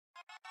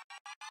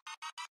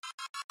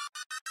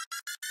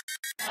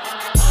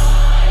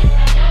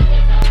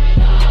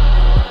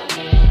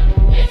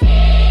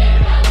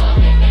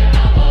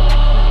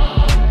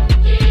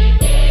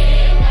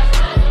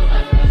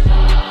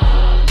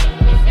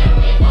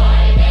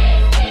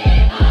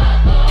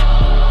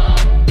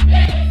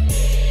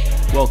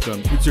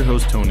Welcome, it's your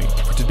host Tony.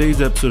 For today's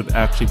episode of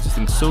Actually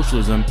Existing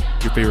Socialism,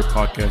 your favorite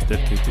podcast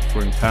dedicated to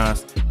exploring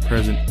past,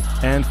 present,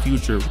 and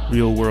future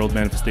real-world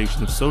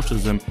manifestations of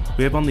socialism,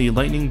 we have on the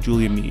enlightening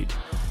Julia Mead.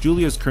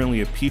 Julia is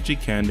currently a PhD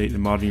candidate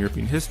in modern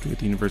European history at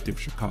the University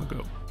of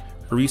Chicago.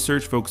 Her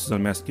research focuses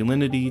on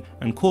masculinity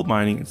and coal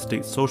mining in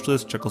state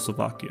socialist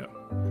Czechoslovakia.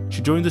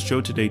 She joins the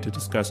show today to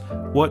discuss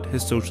what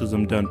has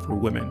socialism done for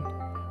women,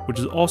 which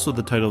is also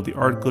the title of the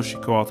article she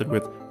co-authored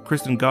with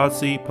Kristen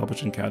Ghodsee,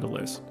 published in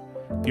Catalyst.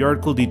 The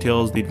article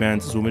details the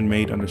advances women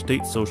made under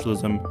state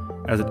socialism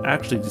as it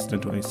actually existed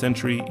in the 20th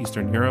century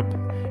Eastern Europe,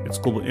 its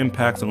global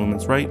impacts on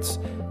women's rights,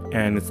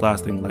 and its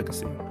lasting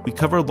legacy. We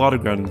cover a lot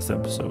of ground in this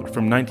episode,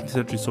 from 19th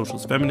century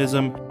socialist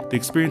feminism, the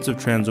experience of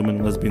trans women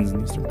and lesbians in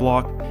the Eastern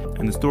Bloc,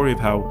 and the story of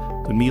how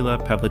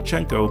Lyudmila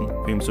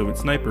Pavlichenko, famed Soviet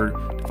sniper,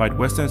 defied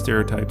Western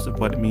stereotypes of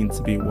what it means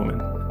to be a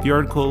woman. The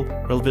article,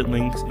 relevant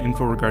links,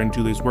 info regarding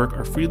Julia's work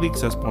are freely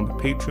accessible on the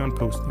Patreon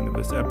posting of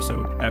this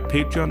episode at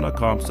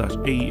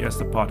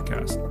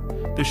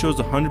patreon.com/AESthepodcast. This show is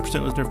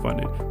 100% listener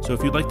funded, so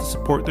if you'd like to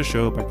support the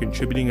show by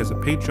contributing as a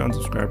Patreon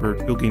subscriber,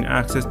 you'll gain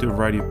access to a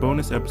variety of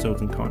bonus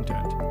episodes and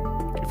content.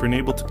 If you're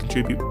unable to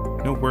contribute,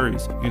 no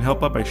worries. You can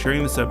help out by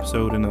sharing this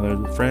episode and others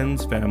with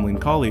friends, family,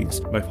 and colleagues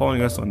by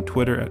following us on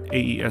Twitter at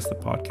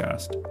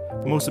AESthepodcast.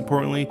 But most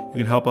importantly, you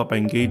can help out by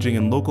engaging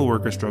in local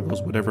worker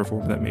struggles, whatever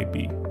form that may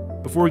be.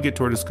 Before we get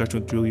to our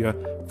discussion with Julia,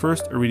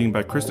 first a reading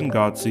by Kristen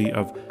Ghodsee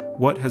of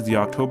What Has the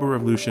October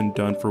Revolution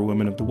Done for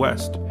Women of the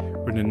West,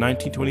 written in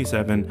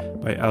 1927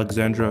 by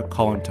Alexandra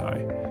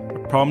Kollontai, a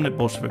prominent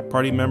Bolshevik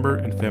Party member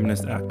and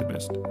feminist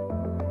activist.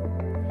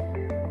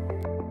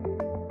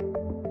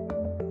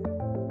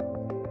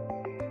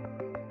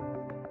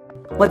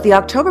 What the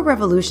October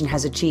Revolution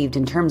has achieved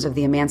in terms of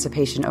the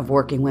emancipation of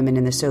working women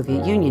in the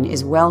Soviet Union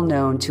is well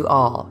known to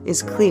all,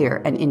 is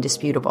clear and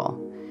indisputable.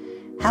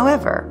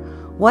 However,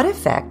 what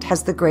effect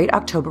has the Great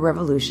October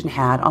Revolution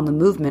had on the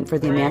movement for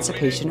the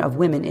emancipation of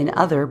women in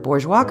other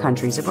bourgeois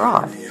countries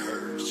abroad?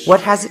 What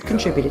has it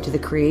contributed to the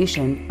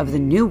creation of the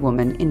new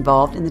woman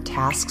involved in the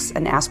tasks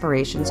and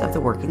aspirations of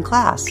the working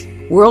class?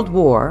 World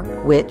War,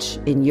 which,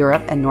 in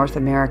Europe and North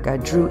America,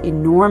 drew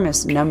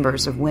enormous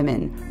numbers of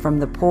women from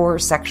the poorer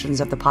sections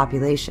of the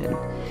population,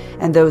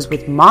 and those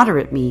with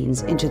moderate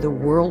means into the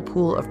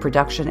whirlpool of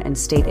production and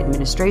state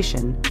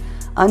administration,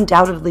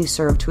 undoubtedly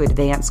served to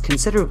advance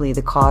considerably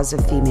the cause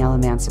of female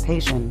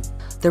emancipation.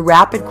 The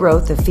rapid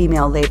growth of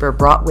female labor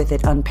brought with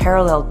it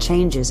unparalleled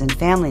changes in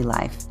family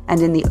life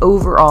and in the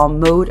overall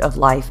mode of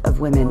life of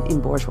women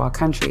in bourgeois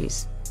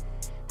countries.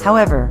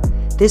 However,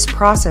 this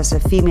process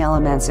of female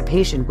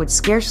emancipation would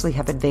scarcely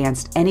have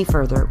advanced any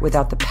further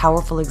without the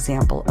powerful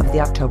example of the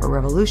October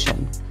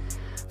Revolution.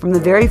 From the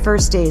very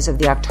first days of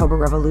the October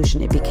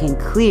Revolution, it became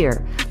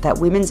clear that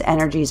women's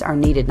energies are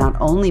needed not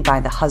only by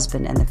the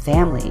husband and the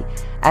family,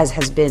 as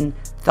has been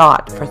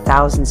thought for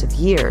thousands of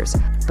years,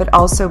 but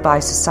also by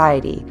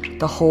society,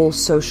 the whole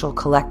social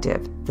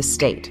collective, the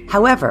state.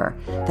 However,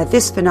 that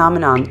this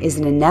phenomenon is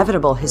an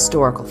inevitable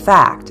historical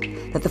fact,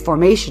 that the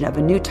formation of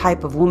a new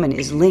type of woman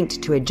is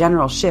linked to a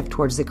general shift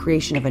towards the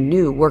creation of a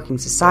new working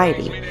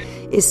society,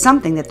 is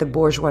something that the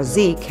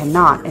bourgeoisie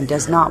cannot and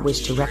does not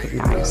wish to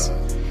recognize.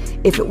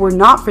 If it were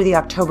not for the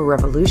October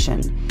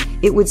Revolution,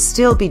 it would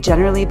still be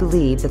generally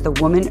believed that the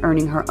woman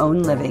earning her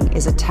own living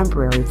is a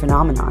temporary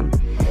phenomenon,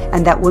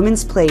 and that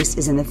woman's place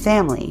is in the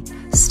family,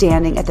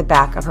 standing at the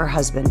back of her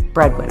husband,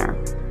 breadwinner.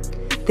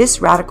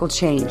 This radical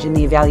change in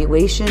the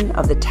evaluation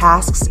of the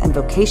tasks and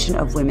vocation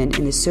of women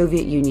in the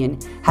Soviet Union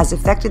has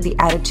affected the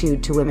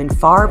attitude to women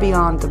far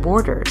beyond the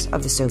borders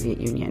of the Soviet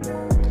Union.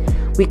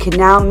 We can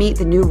now meet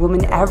the new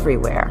woman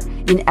everywhere,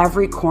 in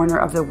every corner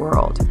of the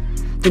world.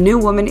 The new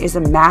woman is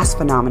a mass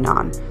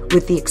phenomenon,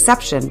 with the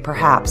exception,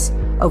 perhaps,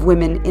 of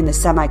women in the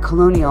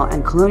semi-colonial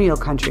and colonial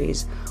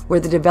countries, where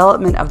the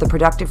development of the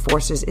productive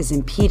forces is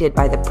impeded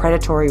by the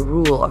predatory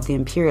rule of the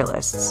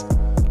imperialists.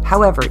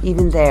 However,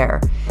 even there,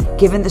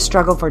 given the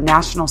struggle for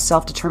national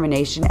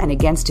self-determination and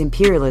against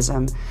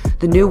imperialism,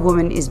 the new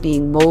woman is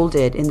being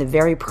molded in the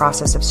very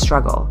process of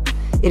struggle.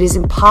 It is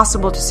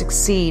impossible to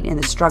succeed in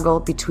the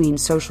struggle between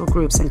social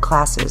groups and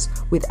classes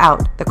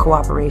without the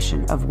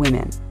cooperation of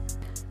women.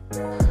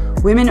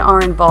 Women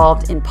are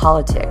involved in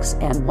politics,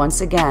 and once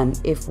again,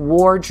 if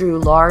war drew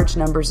large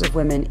numbers of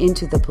women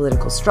into the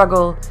political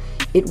struggle,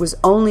 it was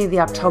only the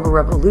October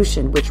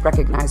Revolution which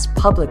recognized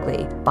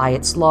publicly, by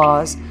its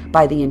laws,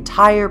 by the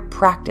entire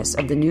practice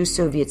of the new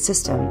Soviet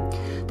system,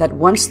 that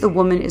once the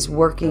woman is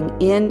working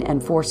in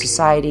and for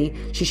society,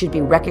 she should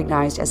be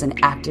recognized as an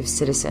active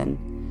citizen.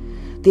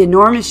 The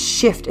enormous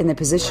shift in the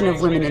position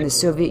of women in the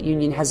Soviet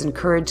Union has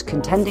encouraged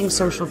contending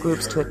social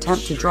groups to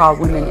attempt to draw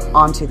women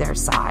onto their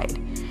side.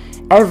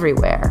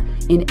 Everywhere,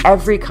 in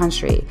every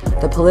country,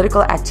 the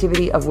political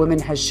activity of women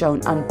has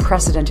shown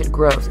unprecedented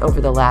growth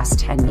over the last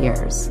 10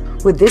 years.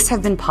 Would this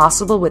have been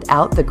possible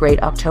without the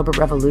Great October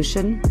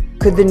Revolution?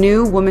 Could the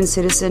new woman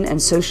citizen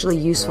and socially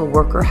useful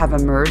worker have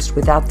emerged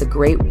without the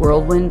great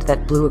whirlwind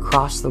that blew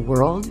across the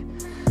world?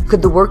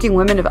 Could the working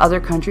women of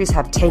other countries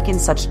have taken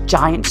such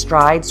giant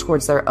strides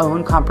towards their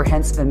own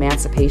comprehensive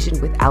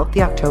emancipation without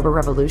the October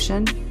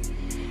Revolution?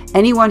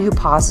 Anyone who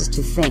pauses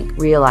to think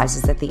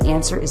realizes that the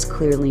answer is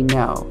clearly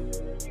no.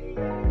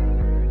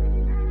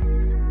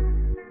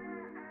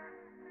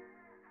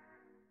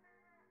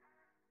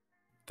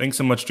 Thanks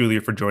so much,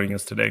 Julia, for joining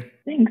us today.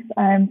 Thanks.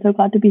 I'm so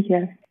glad to be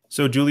here.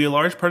 So, Julia, a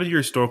large part of your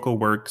historical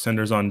work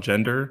centers on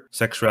gender,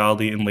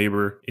 sexuality, and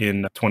labor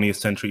in 20th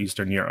century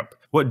Eastern Europe.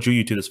 What drew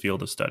you to this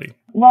field of study?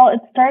 Well, it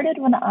started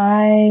when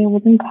I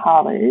was in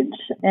college,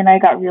 and I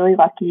got really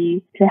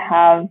lucky to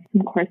have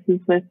some courses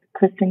with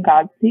Kristen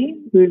Ghodsee,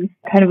 who's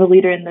kind of a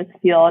leader in this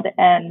field.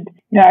 And,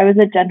 I was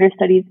a gender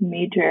studies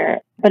major,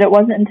 but it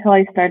wasn't until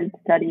I started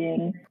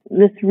studying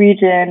this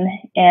region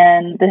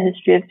and the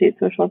history of state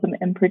socialism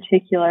in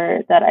particular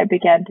that I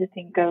began to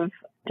think of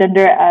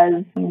gender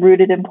as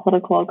rooted in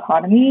political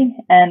economy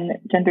and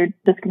gender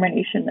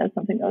discrimination as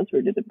something that was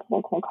rooted in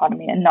political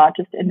economy and not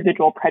just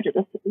individual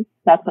prejudices.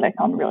 That's what I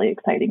found really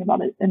exciting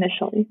about it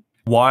initially.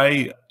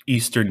 Why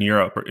Eastern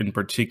Europe, or in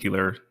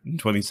particular,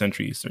 20th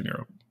century Eastern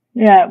Europe?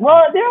 Yeah,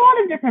 well, there are a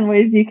lot of different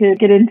ways you could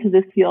get into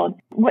this field.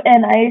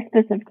 And I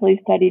specifically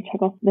studied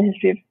the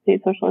history of state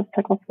socialist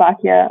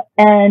Czechoslovakia,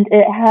 and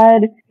it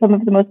had some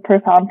of the most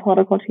profound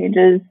political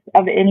changes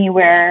of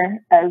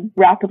anywhere as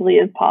rapidly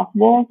as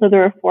possible. So there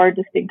were 4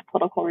 distinct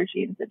political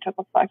regimes in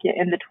Czechoslovakia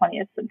in the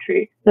 20th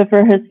century. So for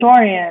a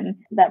historian,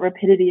 that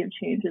rapidity of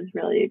change is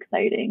really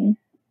exciting.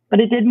 But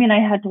it did mean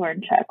I had to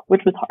learn Czech,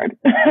 which was hard.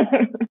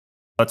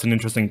 That's an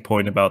interesting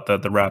point about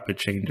the rapid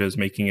changes,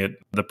 making it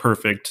the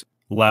perfect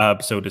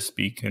lab, so to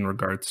speak, in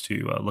regards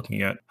to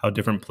looking at how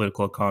different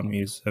political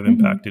economies have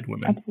impacted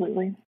women.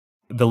 Absolutely.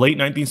 The late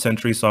 19th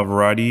century saw a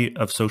variety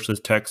of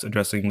socialist texts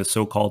addressing the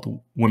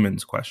so-called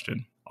women's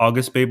question.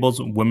 August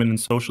Bebel's Women in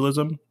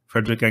Socialism,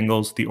 Frederick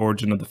Engels' The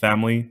Origin of the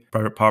Family,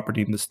 Private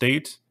Property in the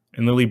State,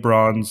 and Lily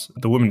Braun's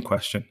The Women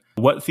Question.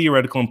 What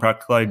theoretical and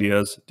practical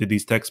ideas did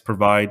these texts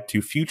provide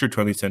to future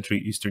 20th century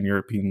Eastern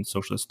European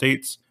socialist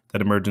states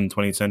that emerged in the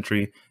 20th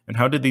century, and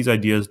how did these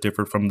ideas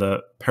differ from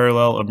the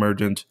parallel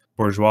emergent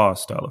bourgeois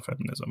style of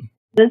feminism?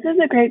 This is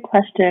a great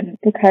question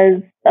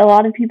because a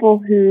lot of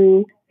people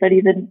who study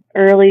the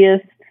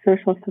earliest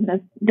socialist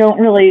feminists aren't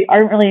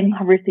really in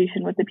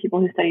conversation with the people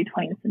who study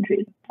 20th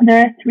centuries. There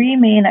are 3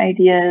 main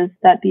ideas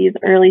that these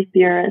early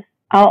theorists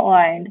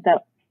outlined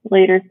that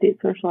later state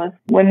socialist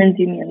women's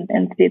unions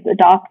and states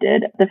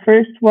adopted. The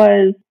first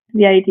was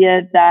the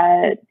idea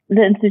that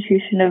the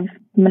institution of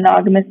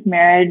monogamous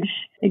marriage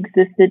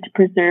existed to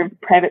preserve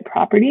private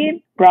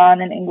property.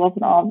 Braun and Engels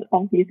and all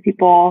of these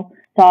people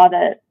saw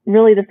that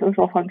really the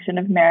social function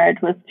of marriage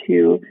was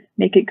to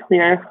make it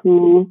clear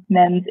who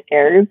men's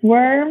heirs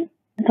were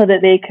so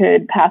that they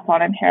could pass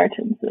on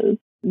inheritances.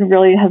 It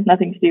really has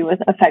nothing to do with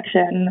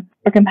affection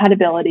or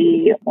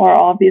compatibility or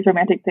all of these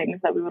romantic things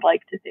that we would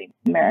like to think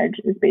marriage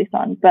is based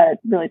on, but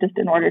really just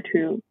in order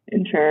to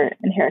ensure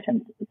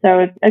inheritance. So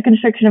it's a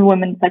constriction of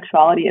women's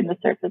sexuality in the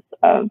service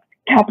of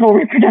capital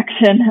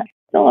reproduction.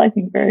 Still, I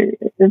think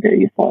a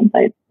very useful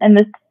insight. And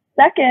the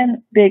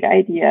second big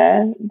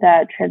idea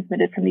that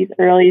transmitted from these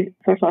early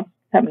socialist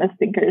feminist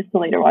thinkers, the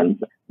later ones,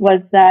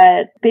 was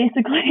that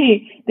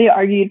basically they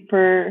argued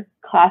for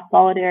class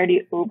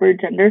solidarity over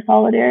gender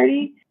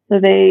solidarity. So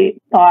they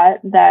thought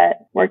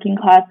that working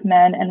class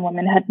men and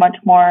women had much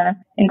more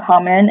in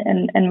common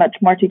and much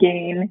more to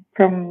gain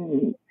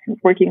from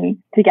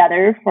working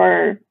together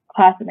for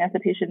class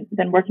emancipation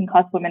than working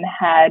class women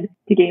had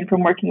to gain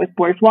from working with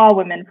bourgeois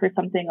women for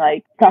something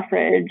like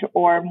suffrage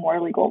or more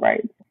legal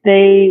rights.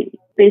 They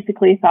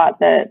basically thought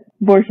that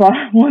bourgeois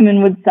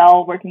women would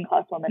sell working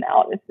class women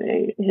out if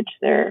they hitched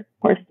their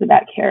horse to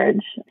that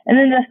carriage. And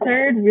then the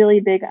third really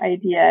big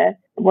idea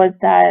was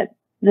that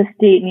the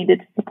state needed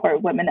to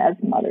support women as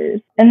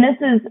mothers. And this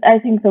is, I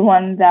think, the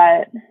one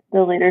that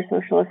the later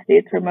socialist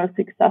states were most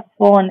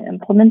successful in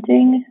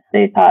implementing.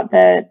 They thought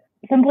that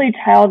simply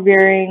child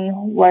rearing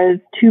was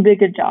too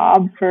big a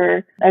job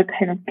for a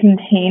kind of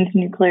contained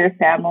nuclear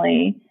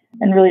family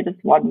and really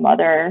just one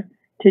mother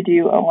to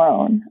do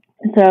alone.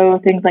 So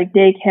things like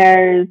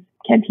daycares,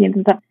 canteens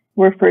and stuff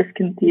were first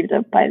conceived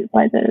of by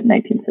the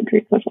 19th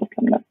century socialist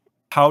feminists.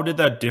 How did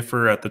that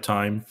differ at the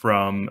time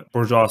from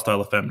bourgeois style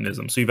of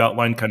feminism? So you've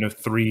outlined kind of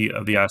 3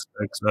 of the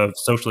aspects of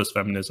socialist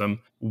feminism.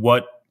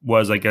 What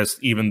was, I guess,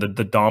 even the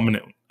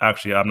dominant,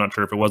 actually, I'm not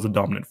sure if it was the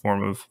dominant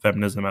form of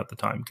feminism at the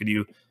time. Could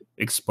you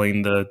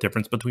explain the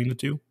difference between the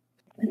 2?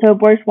 So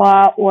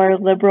bourgeois or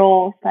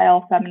liberal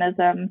style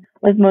feminism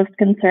was most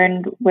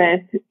concerned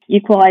with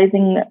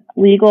equalizing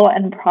legal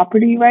and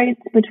property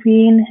rights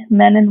between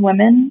men and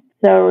women.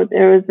 So it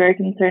was very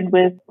concerned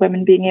with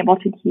women being able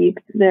to keep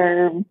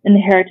their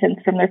inheritance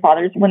from their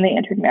fathers when they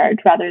entered marriage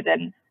rather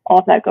than all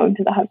of that going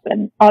to the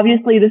husband.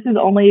 Obviously, this is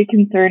only a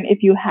concern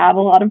if you have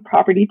a lot of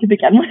property to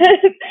begin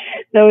with.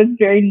 So it's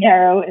very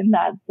narrow in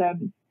that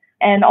sense.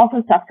 And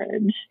also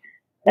suffrage.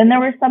 And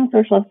there were some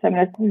socialist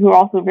feminists who were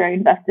also very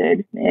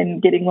invested in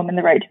getting women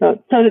the right to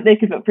vote so that they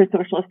could vote for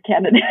socialist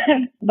candidates.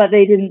 But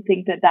they didn't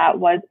think that that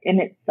was in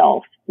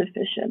itself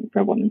sufficient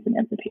for women's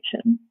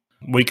emancipation.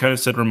 What you kind of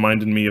said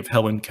reminded me of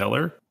Helen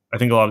Keller. I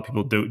think a lot of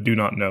people do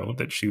not know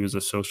that she was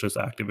a socialist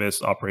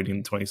activist operating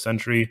in the 20th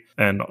century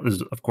and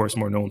is, of course,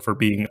 more known for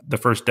being the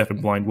first deaf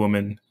and blind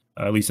woman,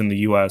 at least in the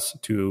US,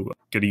 to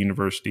get a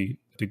university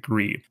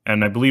degree.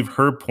 And I believe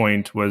her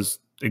point was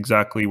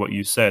exactly what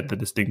you said, the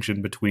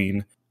distinction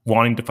between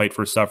wanting to fight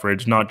for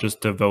suffrage, not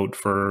just to vote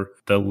for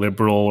the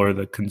liberal or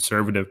the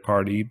conservative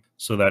party,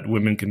 so that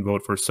women can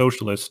vote for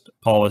socialist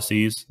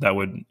policies that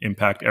would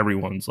impact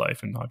everyone's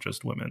life and not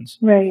just women's.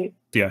 Right.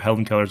 Yeah,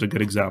 Helen Keller is a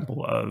good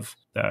example of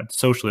that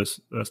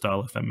socialist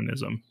style of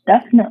feminism.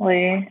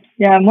 Definitely.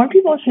 Yeah, more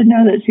people should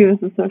know that she was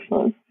a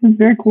socialist. It's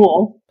very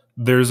cool.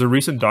 There's a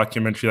recent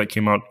documentary that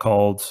came out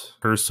called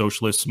Her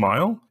Socialist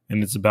Smile,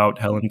 and it's about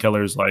Helen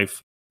Keller's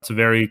life. It's a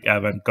very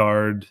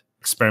avant-garde,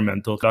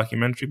 experimental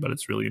documentary, but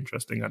it's really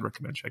interesting. I'd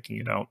recommend checking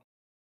it out.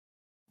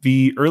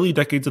 The early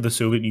decades of the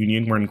Soviet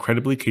Union were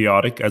incredibly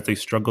chaotic as they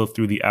struggled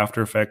through the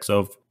after effects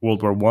of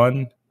World War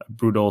I, a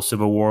brutal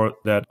civil war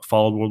that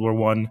followed World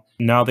War I.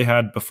 Now they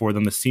had before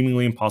them the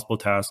seemingly impossible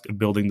task of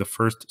building the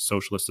first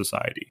socialist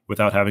society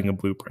without having a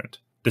blueprint.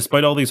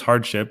 Despite all these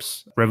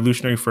hardships,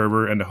 revolutionary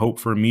fervor and a hope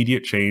for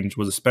immediate change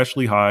was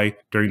especially high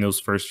during those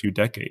first few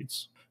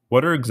decades.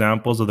 What are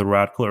examples of the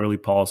radical early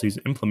policies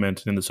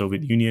implemented in the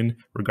Soviet Union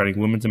regarding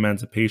women's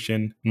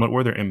emancipation, and what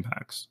were their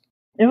impacts?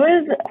 It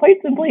was quite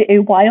simply a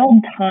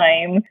wild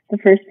time the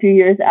first few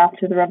years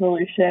after the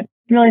revolution.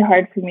 It's really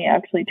hard for me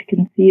actually to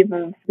conceive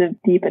of the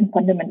deep and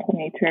fundamental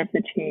nature of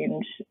the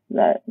change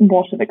that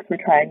Bolsheviks were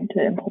trying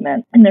to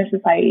implement in their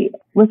society.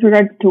 With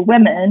regards to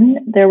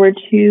women, there were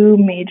two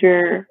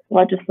major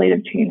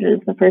legislative changes.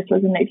 The first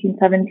was in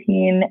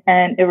 1917,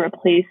 and it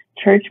replaced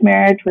church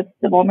marriage with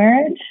civil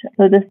marriage.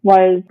 So this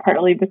was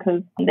partly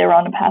because they were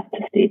on a path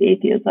to state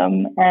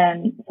atheism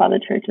and saw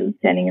the church as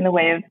standing in the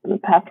way of the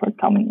path towards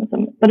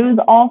communism. But it was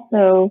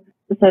also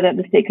so that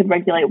the state could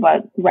regulate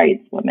what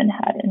rights women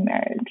had in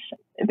marriage.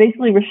 It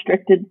basically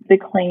restricted the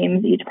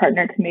claims each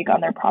partner could make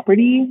on their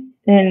property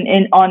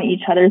and on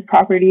each other's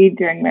property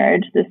during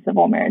marriage, this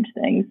civil marriage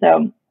thing.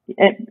 So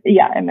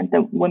it meant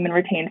that women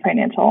retained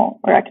financial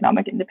or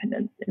economic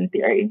independence in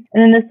theory.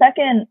 And then the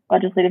second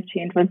legislative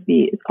change was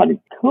it's called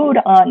a Code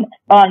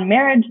on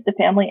Marriage, the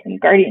Family, and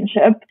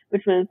Guardianship,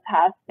 which was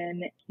passed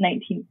in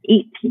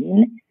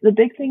 1918. The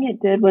big thing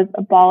it did was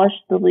abolish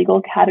the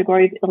legal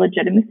category of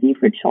illegitimacy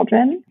for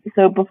children.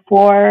 So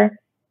before,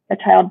 a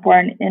child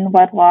born in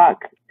wedlock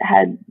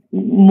had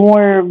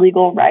more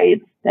legal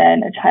rights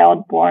than a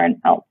child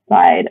born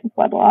outside of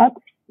wedlock.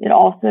 It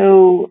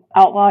also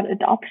outlawed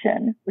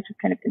adoption, which is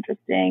kind of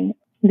interesting.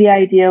 The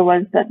idea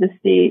was that the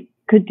state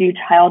could do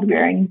child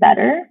rearing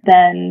better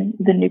than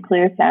the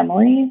nuclear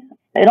family.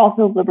 It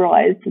also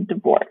liberalized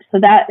divorce. So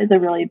that is a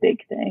really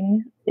big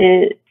thing.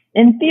 It,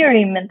 in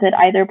theory, meant that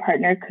either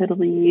partner could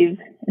leave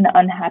an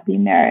unhappy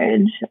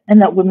marriage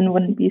and that women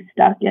wouldn't be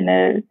stuck in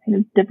a kind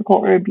of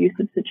difficult or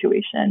abusive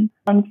situation.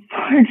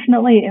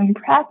 Unfortunately, in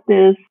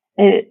practice,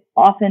 it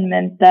often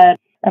meant that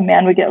a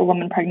man would get a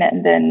woman pregnant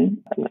and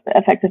then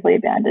effectively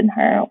abandon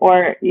her,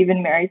 or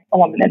even marry a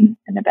woman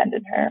and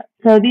abandon her.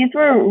 So these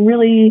were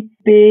really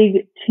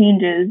big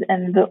changes,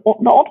 and the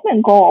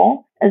ultimate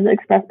goal, as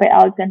expressed by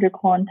Alexandra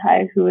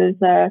Kollontai, who is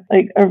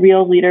a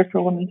real leader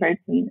for women's rights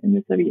in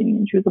the Soviet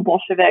Union. She was a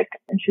Bolshevik,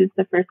 and she was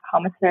the first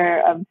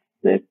commissar of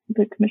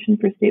the Commission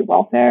for State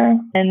Welfare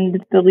and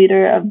the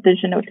leader of the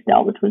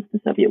Zhenotdel, which was the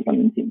Soviet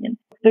Women's Union.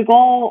 The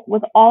goal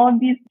with all of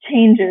these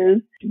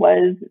changes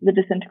was the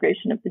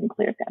disintegration of the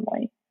nuclear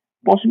family.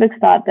 Bolsheviks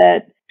thought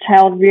that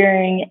child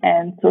rearing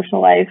and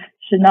social life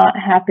should not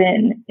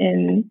happen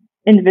in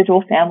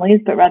individual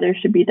families, but rather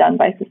should be done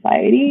by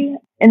society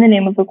in the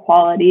name of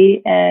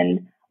equality,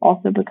 and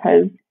also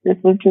because this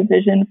was the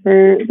vision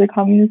for the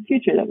communist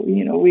future, that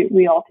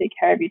we all take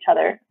care of each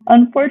other.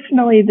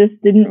 Unfortunately, this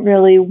didn't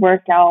really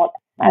work out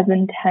as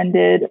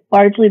intended,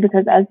 largely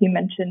because, as you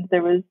mentioned,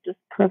 there was just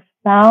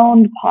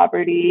profound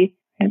poverty,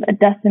 kind of a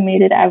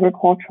decimated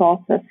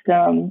agricultural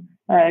system,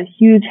 a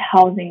huge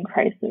housing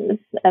crisis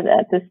at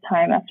this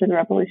time after the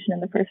revolution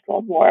in the First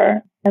World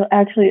War.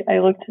 I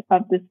looked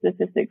up this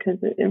statistic because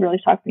it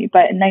really shocked me.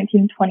 But in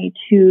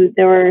 1922,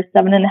 there were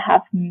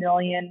 7.5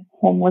 million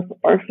homeless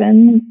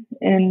orphans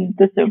in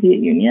the Soviet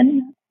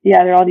Union.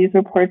 Yeah, there are all these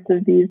reports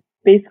of these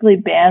basically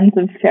bands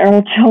of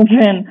feral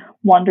children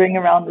wandering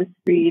around the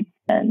streets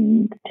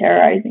and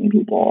terrorizing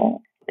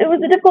people. It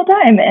was a difficult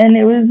time, and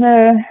it was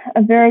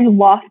a very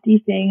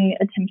lofty thing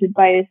attempted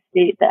by a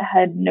state that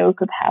had no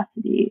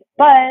capacity.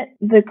 But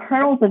the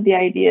kernels of the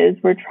ideas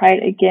were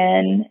tried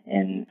again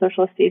in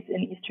socialist states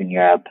in Eastern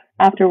Europe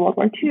after World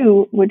War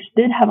II, which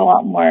did have a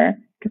lot more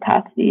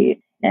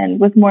capacity and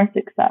with more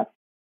success.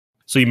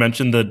 So you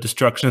mentioned the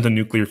destruction of the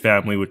nuclear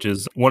family, which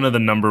is one of the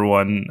number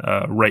one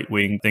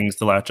right-wing things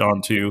to latch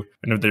onto.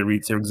 And if they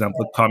read, for example,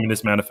 the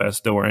Communist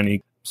Manifesto or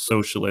any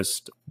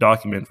socialist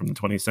document from the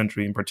 20th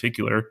century in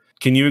particular,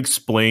 can you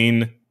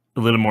explain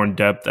a little more in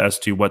depth as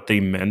to what they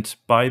meant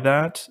by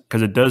that?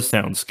 Because it does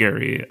sound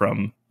scary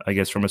from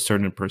a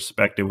certain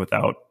perspective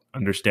without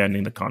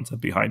understanding the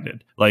concept behind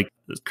it. Like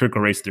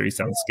critical race theory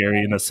sounds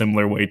scary in a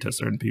similar way to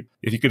certain people.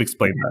 If you could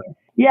explain that.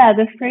 Yeah,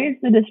 the phrase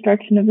the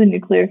destruction of the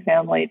nuclear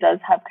family does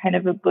have kind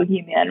of a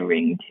boogeyman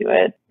ring to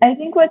it. I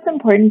think what's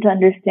important to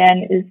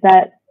understand is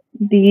that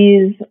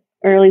these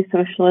early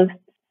socialists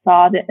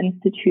saw the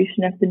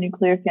institution of the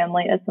nuclear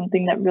family as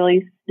something that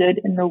really stood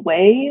in the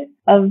way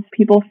of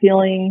people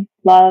feeling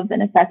love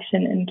and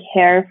affection and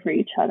care for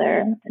each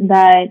other.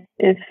 That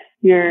if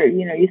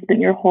you spent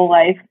your whole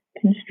life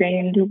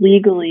constrained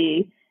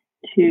legally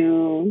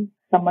to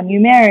someone you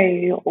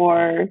marry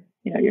or,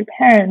 your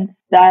parents,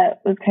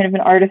 that was kind of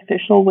an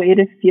artificial way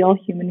to feel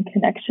human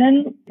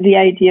connection. The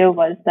idea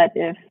was that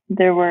if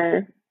there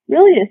were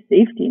really a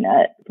safety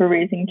net for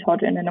raising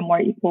children in a more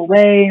equal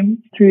way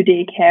through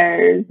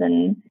daycares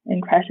and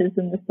creches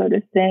and this sort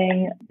of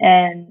thing,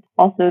 and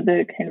also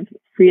the kind of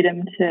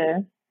freedom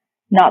to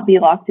not be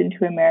locked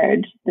into a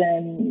marriage,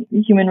 then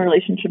human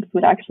relationships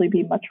would actually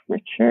be much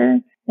richer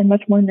and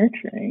much more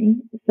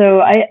nurturing. So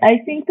I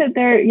think that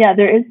there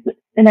is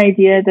an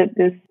idea that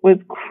this was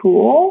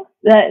cruel,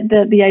 that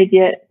the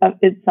idea of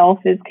itself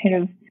is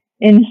kind of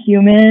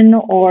inhuman,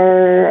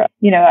 or,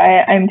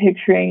 I'm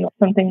picturing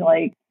something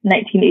like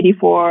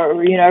 1984,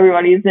 where,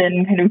 everybody's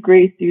in kind of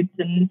gray suits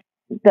and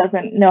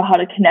doesn't know how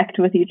to connect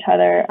with each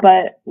other.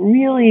 But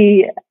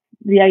really,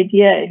 the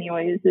idea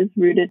anyways is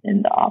rooted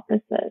in the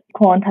opposite.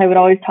 Cole and I would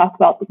always talk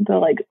about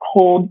the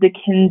cold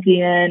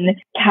Dickensian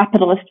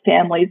capitalist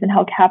families and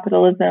how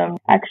capitalism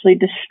actually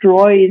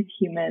destroys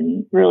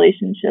human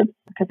relationships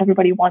because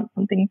everybody wants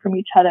something from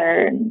each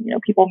other, and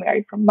people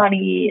marry for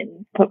money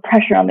and put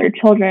pressure on their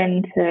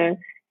children to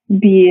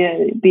be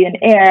an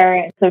heir.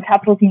 And so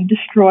capitalism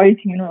destroys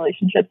human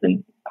relationships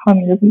and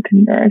communism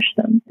can nourish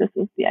them. This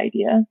is the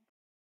idea.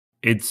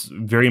 It's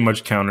very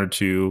much counter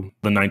to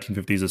the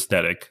 1950s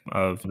aesthetic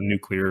of a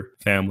nuclear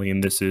family,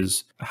 and this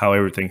is how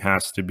everything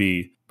has to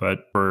be.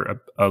 But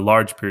for a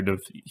large period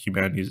of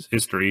humanity's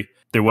history,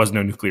 there was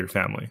no nuclear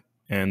family,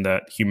 and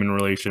that human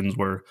relations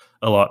were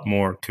a lot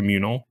more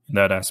communal in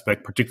that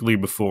aspect, particularly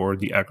before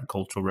the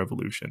agricultural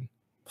revolution,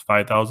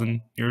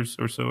 5,000 years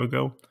or so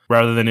ago.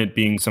 Rather than it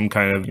being some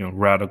kind of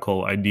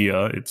radical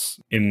idea, it's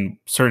in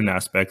certain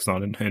aspects,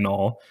 not in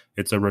all,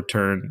 it's a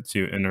return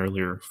to an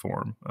earlier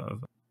form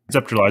of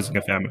conceptualizing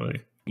a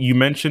family. You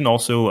mentioned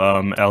also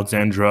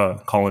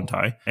Alexandra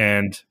Kollontai,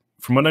 and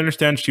from what I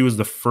understand, she was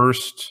the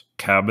first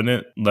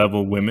cabinet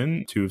level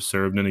woman to have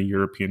served in a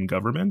European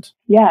government.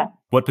 Yeah.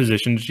 What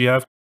position did she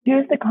have? She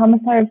was the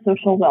Commissar of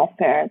Social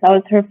Welfare. That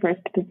was her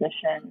first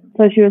position.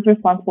 So she was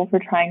responsible for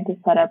trying to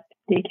set up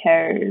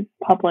daycares,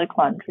 public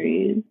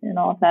laundries, and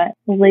all of that.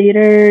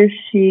 Later,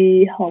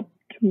 she helped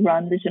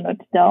run the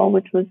Genottedel,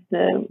 which was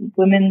the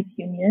women's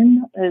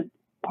union, as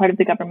part of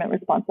the government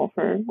responsible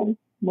for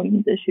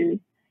women's issues.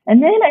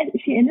 And then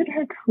she ended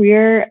her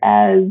career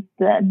as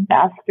the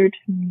ambassador to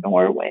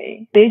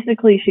Norway.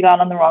 Basically, she got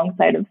on the wrong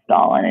side of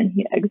Stalin and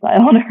he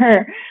exiled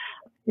her.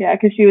 Yeah,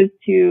 because she was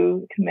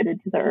too committed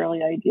to the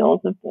early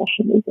ideals of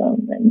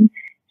Bolshevism, and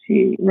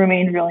she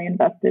remained really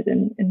invested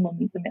in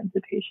women's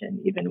emancipation,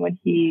 even when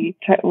he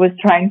was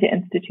trying to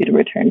institute a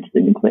return to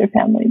the nuclear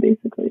family,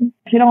 basically.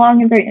 She had a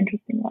long and very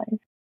interesting life.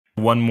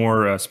 One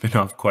more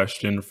spin-off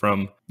question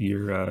from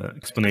your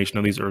explanation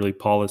of these early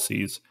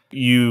policies.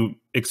 You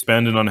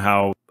expanded on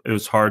how it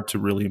was hard to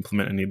really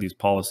implement any of these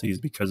policies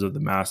because of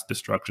the mass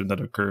destruction that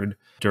occurred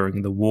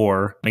during the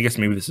war. I guess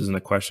maybe this isn't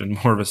a question,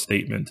 more of a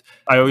statement.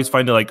 I always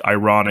find it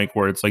ironic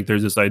where it's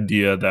there's this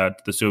idea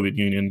that the Soviet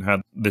Union had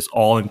this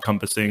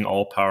all-encompassing,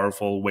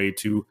 all-powerful way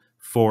to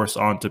force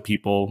onto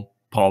people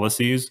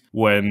policies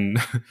when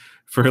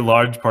for a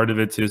large part of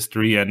its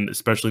history, and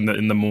especially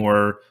in the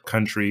more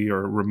country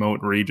or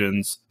remote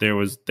regions, they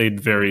had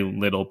very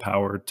little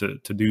power to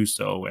do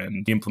so.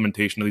 And the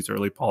implementation of these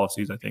early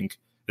policies, I think,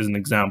 is an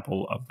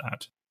example of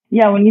that.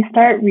 Yeah, when you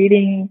start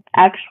reading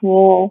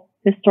actual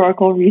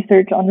historical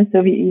research on the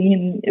Soviet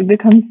Union, it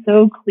becomes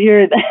so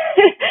clear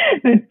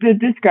that the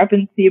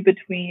discrepancy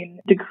between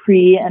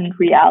decree and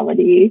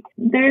reality.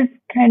 There's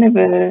kind of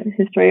a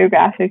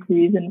historiographic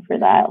reason for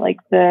that.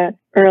 The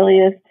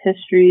earliest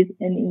histories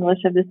in English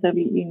of the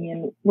Soviet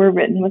Union were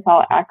written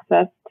without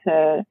access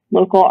to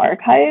local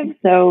archives.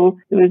 So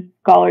it was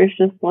scholars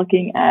just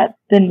looking at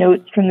the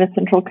notes from the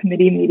Central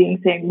Committee meeting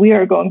saying, we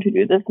are going to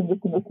do this and this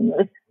and this and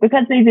this,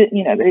 because they did,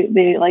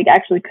 they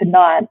actually could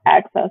not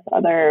access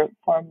other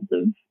forms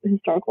of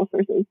historical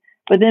sources.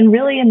 But then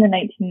really in the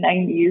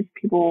 1990s,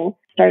 people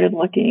started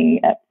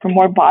looking for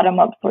more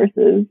bottom-up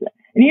sources.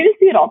 And you just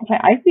see it all the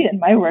time. I see it in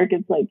my work.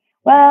 It's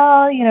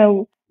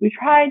we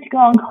tried to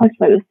go and collect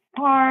by this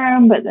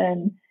farm, but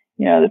then,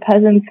 the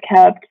peasants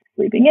kept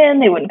sleeping in.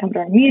 They wouldn't come to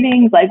our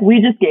meetings.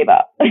 We just gave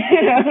up.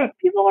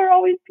 People are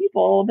always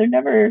people. They're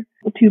never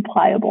too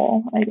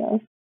pliable, I guess.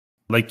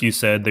 Like you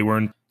said, they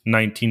weren't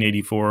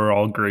 1984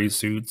 all gray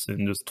suits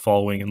and just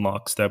following in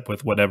lockstep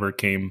with whatever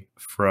came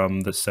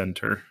from the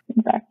center.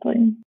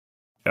 Exactly.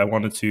 I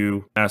wanted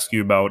to ask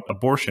you about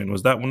abortion.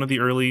 Was that one of the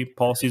early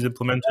policies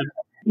implemented?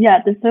 Yeah,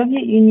 the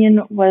Soviet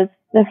Union was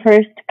the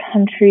first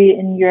country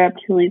in Europe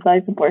to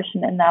legalize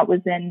abortion, and that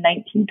was in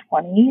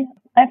 1920.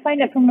 I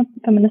find it from a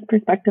feminist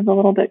perspective a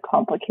little bit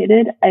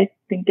complicated. I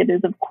think it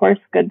is, of course,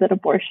 good that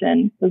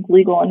abortion was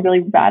legal and really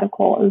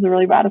radical. It was a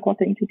really radical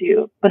thing to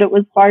do, but it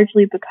was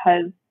largely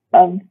because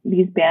of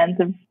these bands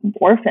of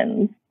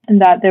orphans, and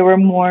that there were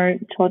more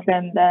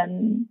children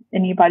than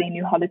anybody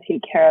knew how to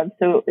take care of.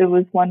 So it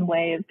was one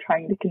way of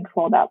trying to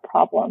control that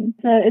problem.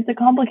 It's a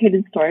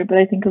complicated story, but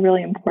I think a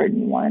really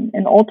important one,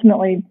 and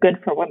ultimately good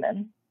for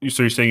women.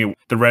 So you're saying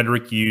the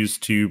rhetoric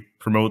used to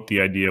promote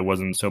the idea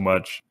wasn't so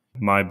much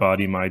my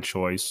body, my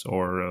choice,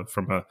 or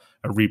from a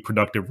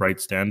reproductive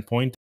rights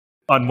standpoint.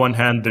 On one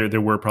hand,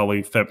 there were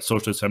probably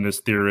socialist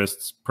feminist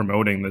theorists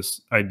promoting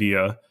this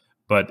idea,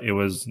 but it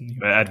was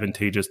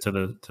advantageous to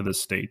the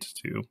state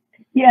too.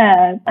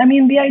 Yeah, I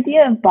mean, the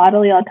idea of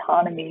bodily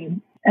autonomy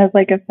as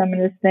like a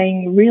feminist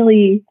thing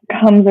really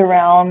comes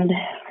around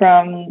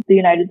from the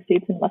United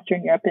States and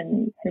Western Europe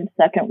in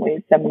second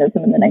wave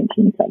feminism in the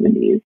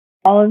 1970s.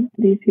 All of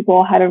these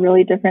people had a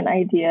really different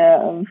idea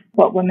of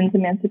what women's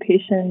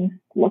emancipation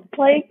looked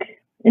like.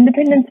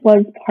 Independence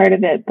was part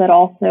of it, but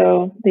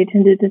also they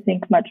tended to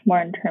think much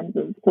more in terms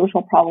of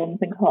social problems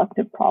and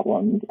collective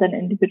problems than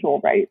individual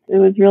rights. It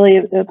was really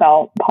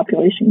about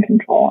population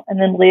control.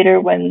 And then later,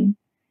 when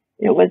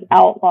it was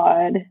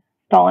outlawed,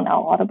 Stalin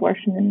outlawed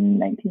abortion in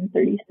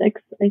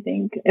 1936, I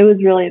think, it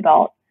was really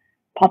about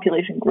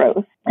population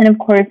growth. And of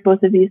course,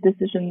 both of these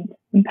decisions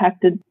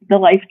impacted the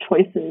life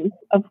choices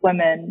of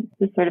women,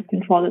 the sort of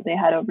control that they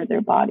had over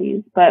their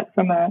bodies. But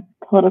from a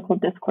political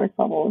discourse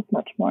level, it's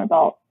much more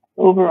about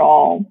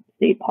overall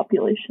state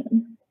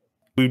population.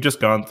 We've just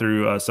gone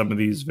through some of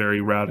these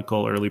very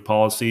radical early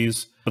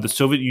policies, but the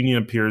Soviet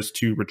Union appears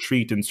to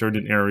retreat in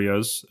certain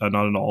areas,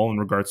 not at all, in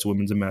regards to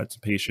women's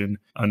emancipation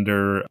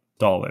under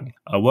Stalin.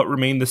 What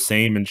remained the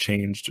same and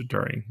changed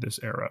during this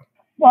era?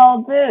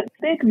 Well, the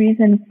big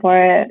reason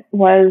for it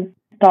was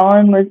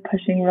Stalin was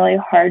pushing really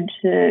hard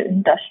to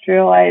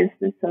industrialize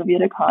the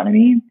Soviet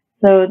economy.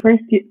 So the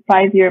first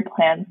 5-year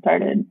plan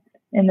started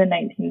in the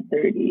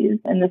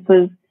 1930s, and this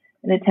was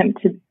an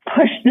attempt to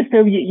push the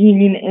Soviet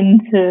Union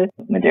into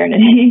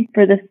modernity.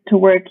 For this to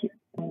work,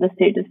 the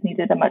state just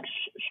needed a much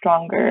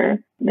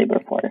stronger labor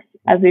force.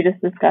 As we just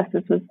discussed,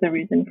 this was the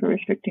reason for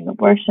restricting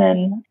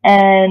abortion.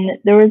 And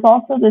there was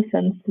also the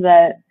sense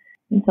that,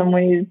 in some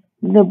ways,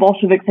 the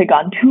Bolsheviks had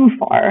gone too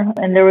far,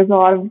 and there was a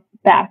lot of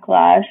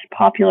backlash,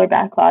 popular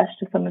backlash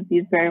to some of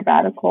these very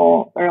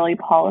radical early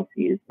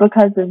policies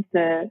because of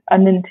the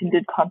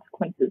unintended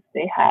consequences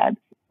they had.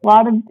 A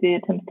lot of the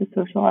attempts to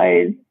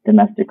socialize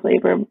domestic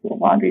labor,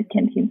 laundries,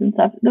 canteens, and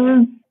stuff,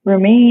 those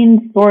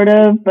remained sort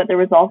of, but there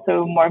was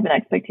also more of an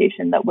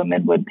expectation that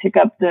women would pick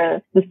up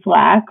the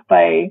slack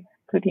by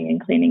cooking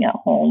and cleaning at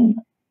home.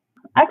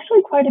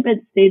 Actually, quite a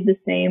bit stayed the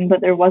same, but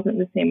there wasn't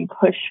the same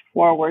push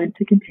forward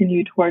to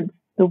continue towards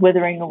the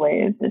withering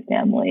away of the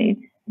family.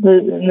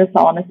 In the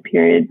Stalinist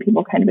period,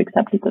 people kind of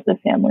accepted that the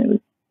family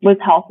was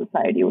how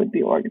society would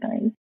be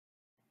organized.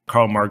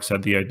 Karl Marx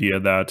had the idea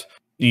that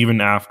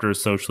even after a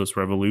socialist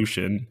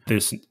revolution,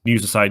 this new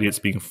society that's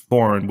being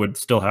formed would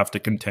still have to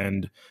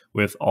contend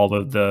with all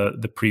of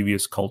the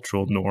previous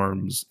cultural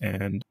norms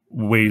and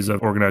ways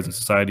of organizing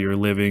society or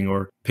living,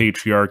 or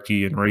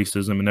patriarchy and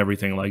racism and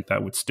everything like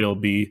that would still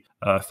be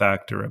a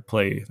factor at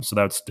play. So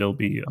that would still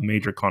be a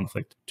major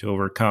conflict to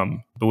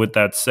overcome. But with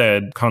that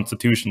said,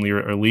 constitutionally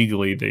or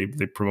legally,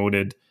 they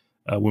promoted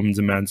women's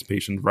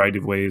emancipation in a variety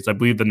of ways. I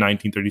believe the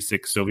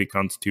 1936 Soviet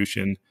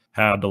Constitution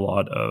had a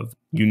lot of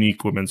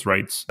unique women's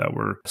rights that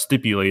were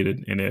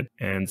stipulated in it,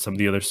 and some of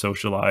the other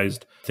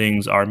socialized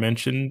things are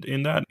mentioned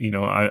in that. You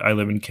know, I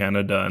live in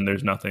Canada, and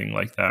there's nothing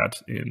like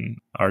that in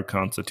our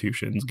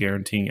constitutions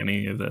guaranteeing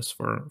any of this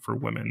for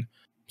women.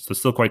 So it's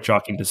still quite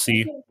shocking to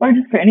see. Or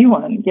just for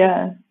anyone,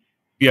 yeah.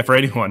 Yeah, for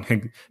anyone.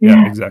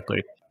 Yeah,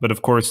 exactly. But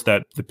of course,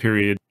 that the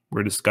period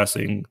we're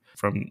discussing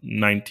from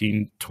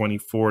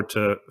 1924 to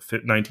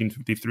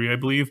 1953, I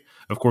believe,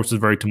 of course, is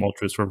very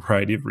tumultuous for a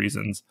variety of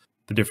reasons.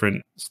 The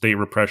different state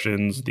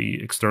repressions,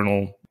 the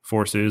external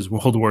forces,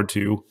 World War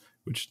II,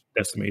 which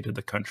decimated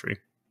the country.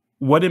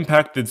 What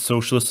impact did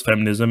socialist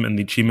feminism and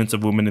the achievements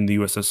of women in the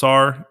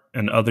USSR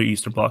and other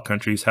Eastern Bloc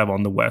countries have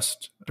on the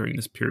West during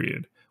this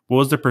period? What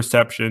was the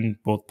perception,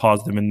 both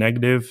positive and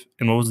negative,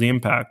 and what was the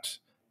impact?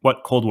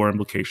 What Cold War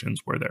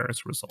implications were there as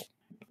a result?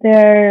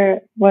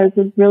 There was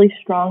a really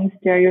strong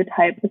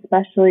stereotype,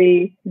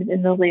 especially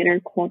in the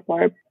later Cold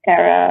War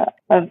era,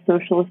 of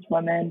socialist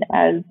women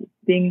as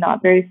being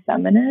not very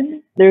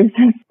feminine. There's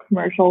this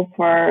commercial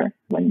for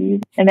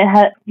Wendy's, and it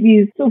had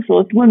these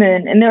socialist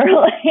women, and they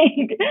were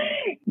like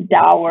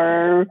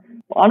dour,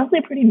 honestly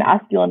pretty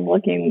masculine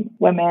looking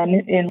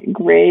women in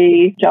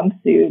gray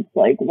jumpsuits,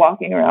 like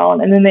walking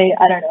around. And then they,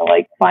 I don't know,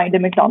 like find a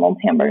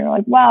McDonald's hamburger and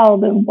like, wow,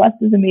 the West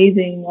is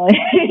amazing. Like,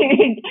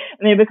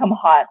 and they become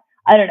hot.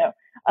 I don't know.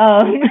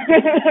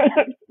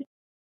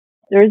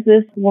 There's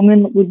this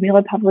woman,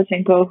 Ludmila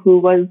Pavlichenko, who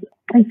was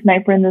a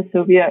sniper in the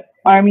Soviet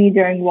army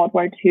during World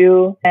War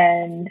II,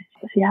 and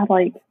she had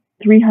like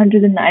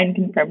 309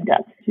 confirmed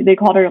deaths. They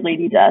called her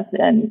Lady Death,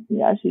 and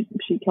yeah,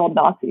 she killed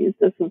Nazis.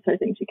 This was her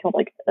thing. She killed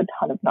like a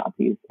ton of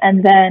Nazis.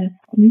 And then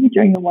maybe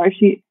during the war,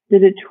 she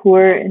did a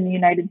tour in the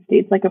United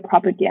States, like a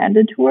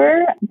propaganda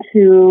tour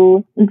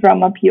to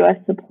drum up U.S.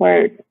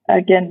 support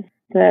against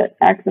the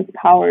Axis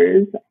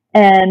powers.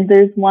 And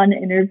there's one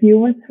interview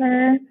with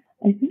her,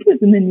 I think it was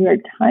in the New York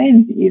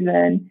Times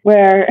even,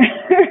 where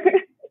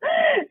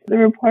the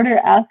reporter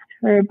asked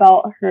her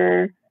about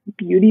her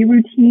beauty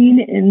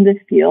routine in the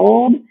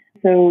field.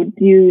 So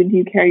do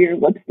you carry your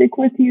lipstick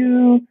with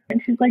you?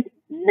 And she's like,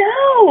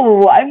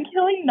 no, I'm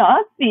killing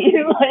Nazis.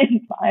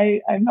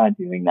 Like, I'm not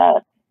doing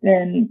that.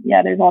 And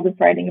yeah, there's all this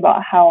writing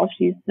about how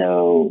she's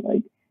so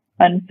like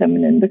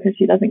unfeminine because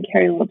she doesn't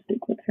carry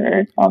lipstick with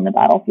her on the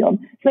battlefield.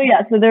 So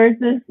yeah, so there's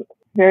this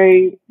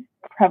very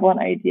prevalent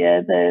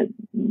idea that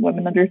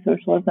women under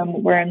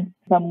socialism were in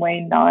some way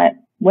not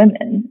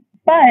women.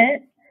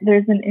 But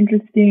there's an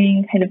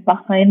interesting kind of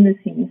behind the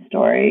scenes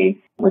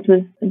story, which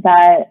was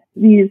that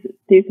these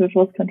state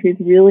socialist countries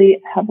really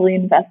heavily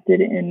invested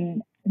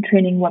in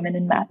training women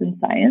in math and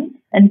science.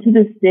 And to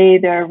this day,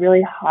 there are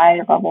really high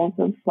levels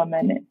of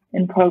women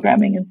in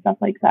programming and stuff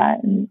like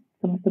that in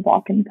some of the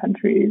Balkan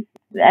countries.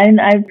 And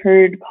I've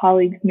heard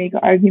colleagues make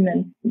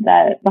arguments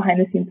that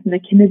behind the scenes in the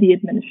Kennedy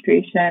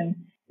administration,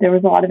 there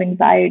was a lot of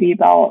anxiety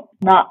about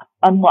not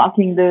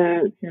unlocking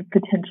the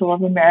potential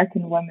of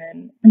American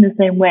women in the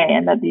same way,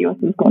 and that the U.S.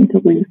 was going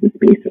to lose the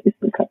space race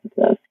because of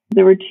this.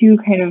 There were two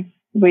kind of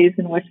ways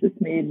in which this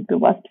made the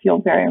West feel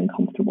very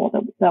uncomfortable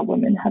that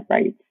women had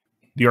rights.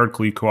 The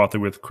article you co-authored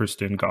with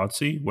Kristen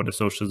Ghodsee, What Has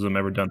Socialism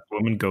Ever Done to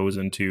Women, goes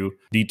into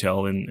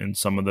detail in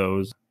some of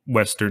those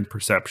Western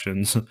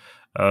perceptions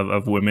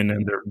of women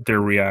and their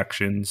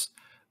reactions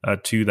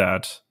to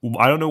that.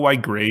 I don't know why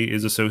gray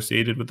is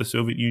associated with the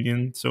Soviet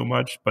Union so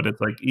much, but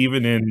it's like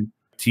even in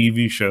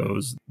TV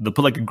shows, they'll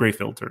put like a gray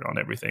filter on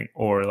everything,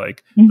 or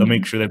like they'll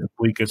make sure they have the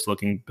bleakest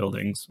looking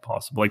buildings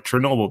possible. Like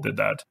Chernobyl did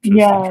that, which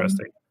is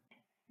interesting.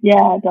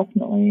 Yeah,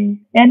 definitely.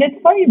 And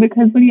it's funny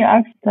because when you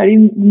actually study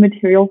the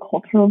material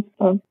culture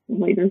of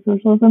later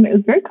socialism, it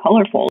was very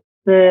colorful.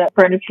 The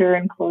furniture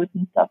and clothes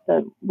and stuff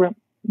that were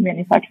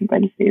manufactured by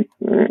the states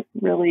were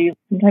really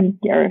sometimes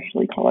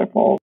garishly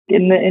colorful.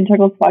 In the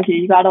Czechoslovakia,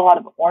 you got a lot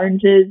of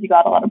oranges, you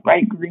got a lot of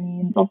bright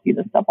greens. You'll see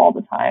this stuff all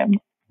the time.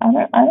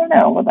 I don't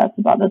know what that's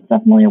about. That's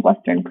definitely a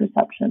Western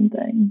perception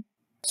thing.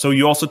 So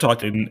you also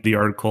talked in the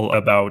article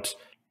about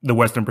the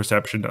Western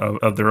perception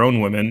of their own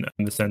women,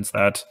 in the sense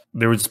that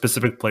there was a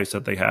specific place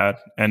that they had,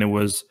 and it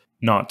was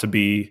not to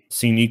be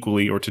seen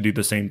equally or to do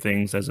the same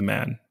things as a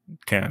man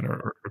can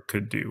or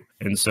could do.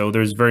 And so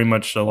there's very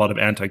much a lot of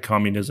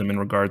anti-communism in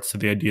regards to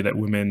the idea that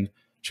women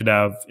should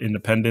have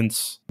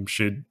independence,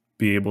 should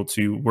be able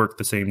to work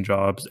the same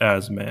jobs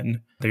as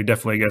men. They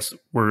definitely, I guess,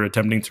 were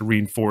attempting to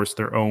reinforce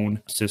their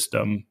own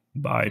system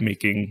by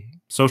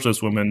making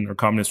socialist women or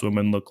communist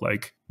women look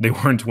like they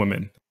weren't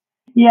women.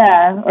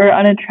 Yeah, or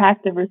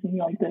unattractive or something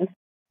like this.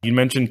 You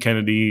mentioned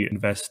Kennedy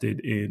invested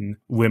in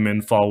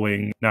women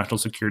following national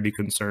security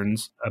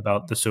concerns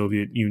about the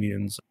Soviet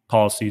Union's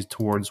policies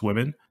towards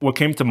women. What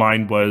came to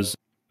mind was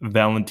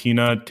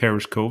Valentina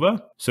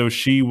Tereshkova. So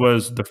she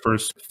was the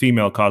first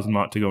female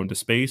cosmonaut to go into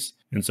space.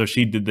 And so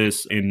she did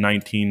this in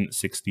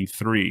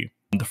 1963.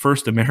 The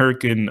first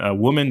American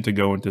woman to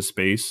go into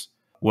space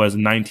was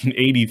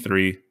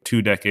 1983,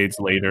 2 decades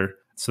later.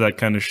 So that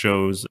kind of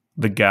shows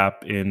the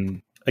gap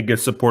in, I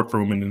guess, support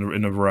for women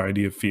in a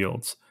variety of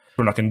fields.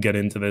 We're not going to get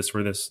into this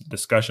for this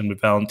discussion,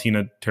 but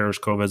Valentina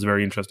Tereshkova has a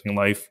very interesting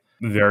life,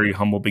 very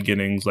humble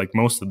beginnings, like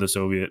most of the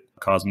Soviet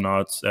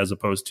cosmonauts, as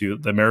opposed to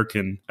the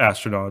American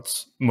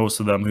astronauts, most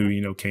of them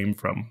who, came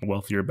from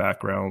wealthier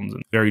backgrounds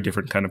and very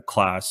different kind of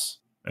class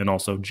and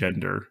also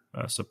gender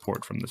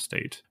support from the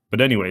state.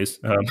 But anyways,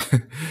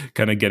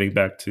 kind of getting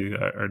back to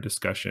our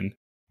discussion,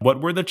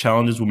 what were the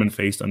challenges women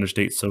faced under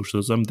state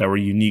socialism that were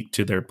unique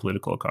to their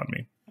political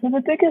economy? So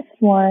the biggest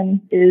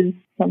one is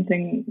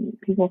something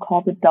people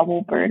call the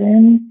double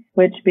burden,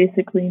 which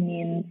basically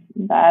means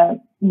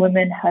that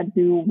women had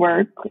to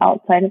work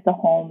outside of the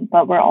home,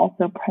 but were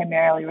also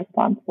primarily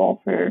responsible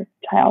for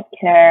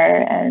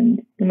childcare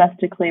and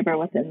domestic labor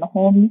within the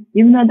home.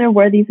 Even though there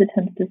were these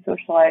attempts to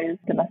socialize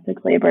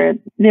domestic labor,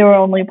 they were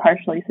only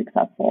partially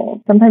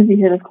successful. Sometimes you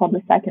hear this called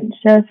the second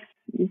shift.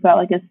 You've got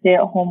like a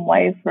stay-at-home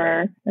wife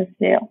or a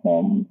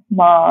stay-at-home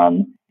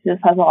mom who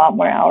just has a lot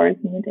more hours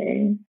in the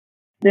day.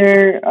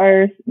 There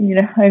are,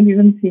 I've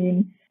even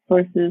seen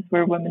sources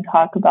where women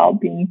talk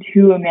about being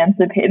too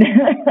emancipated.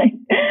 Like,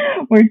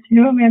 we're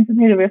too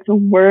emancipated. We have to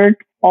work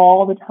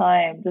all the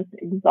time, just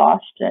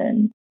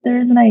exhaustion.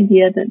 There's an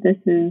idea that this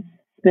is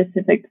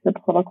specific to the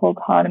political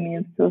economy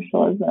of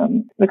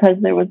socialism because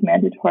there was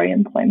mandatory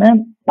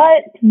employment.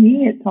 But to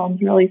me, it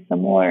sounds really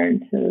similar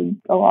to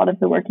a lot of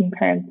the working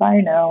parents I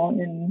know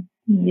in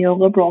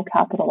neoliberal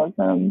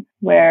capitalism,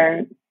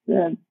 where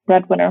the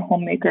breadwinner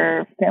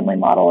homemaker family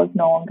model is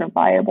no longer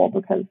viable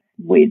because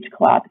wage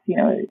collapse,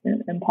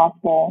 is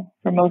impossible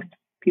for most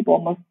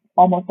people,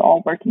 almost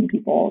all working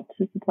people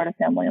to support a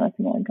family on a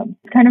single income.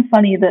 It's kind of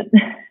funny that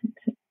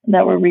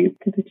that were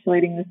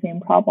recapitulating the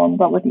same problem,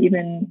 but with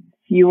even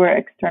fewer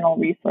external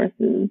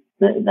resources.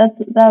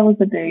 That was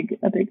a big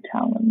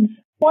challenge.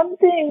 One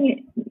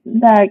thing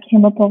that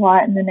came up a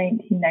lot in the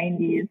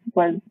 1990s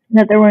was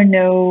that there were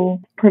no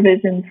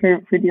provisions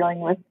for dealing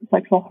with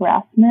sexual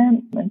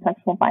harassment and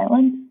sexual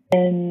violence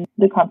in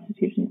the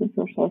constitutions of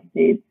socialist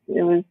states.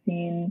 It was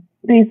seen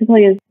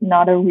basically as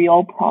not a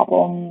real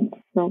problem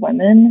for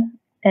women.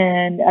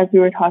 And as we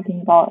were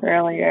talking about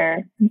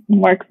earlier,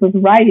 Marx was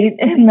right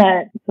in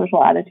that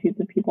social attitudes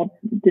of people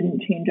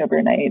didn't change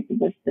overnight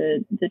with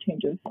the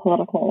change of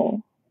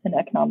political and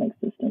economic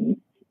systems.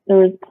 There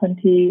was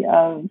plenty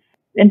of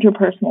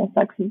interpersonal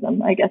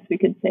sexism, I guess we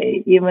could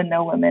say. Even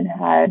though women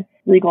had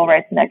legal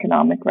rights and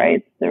economic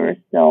rights, there were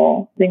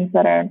still things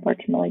that are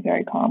unfortunately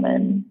very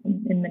common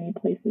in many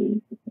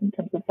places in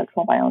terms of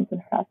sexual violence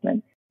and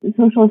harassment. The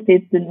socialist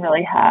states didn't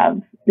really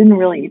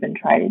even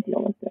try to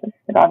deal with this.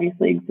 It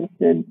obviously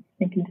existed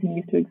and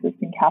continues to exist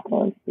in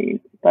capitalist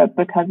states, but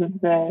because of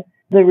the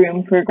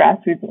room for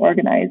grassroots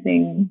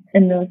organizing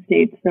in those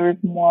states, there was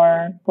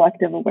more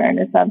collective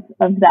awareness of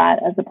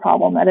that as a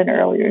problem at an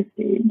earlier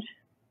stage.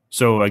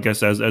 So I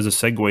guess as a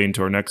segue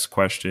into our next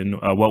question,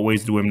 what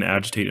ways do women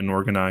agitate and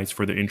organize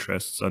for their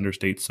interests under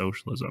state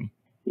socialism?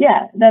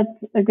 Yeah, that's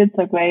a good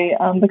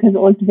segue because it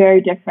looks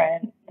very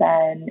different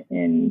than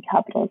in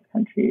capitalist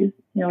countries.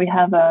 We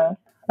have a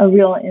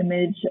real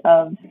image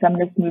of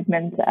feminist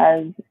movements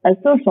as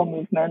social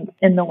movements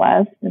in the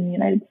West, in the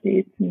United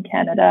States, and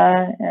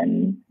Canada,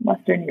 and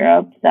Western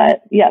Europe.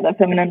 That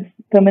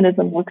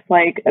feminism looks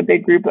like a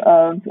big group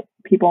of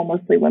people,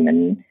 mostly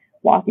women,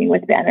 walking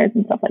with banners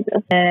and stuff like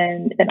this,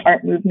 and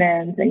art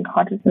movements and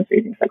consciousness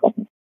raising circles.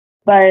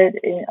 But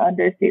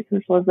under state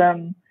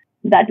socialism,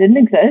 that didn't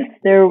exist.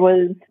 There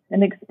was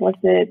an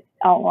explicit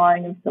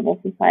outlawing of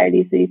civil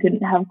society, so you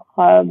couldn't have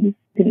clubs,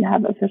 couldn't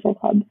have official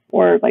clubs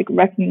or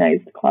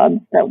recognized clubs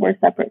that were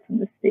separate from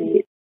the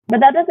state. But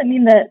that doesn't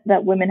mean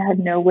that women had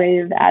no way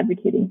of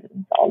advocating for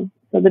themselves.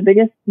 So the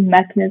biggest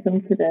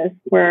mechanism for this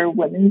were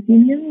women's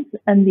unions,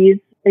 and these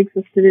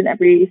existed in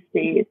every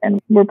state and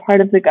were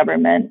part of the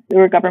government. There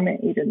were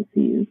government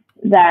agencies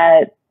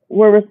that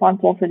were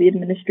responsible for the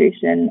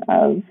administration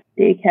of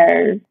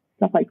daycares,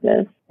 stuff like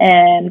this,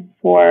 and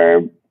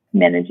for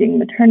managing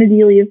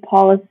maternity leave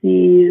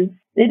policies.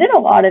 They did a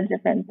lot of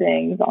different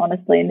things,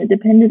 honestly, and it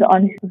depended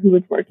on who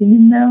was working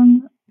in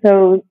them.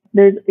 So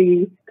there's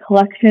a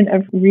collection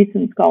of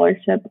recent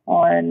scholarship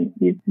on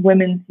these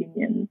women's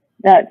unions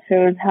that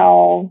shows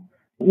how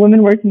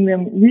women working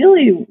them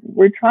really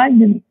were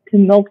trying to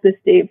milk the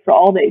state for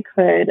all they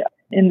could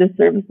in the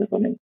service of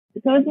women.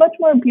 So it was much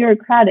more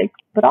bureaucratic,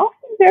 but also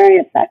very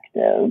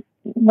effective.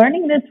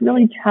 Learning this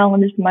really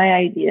challenged my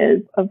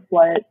ideas of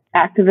what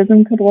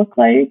activism could look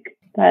like,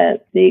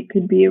 that state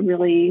could be a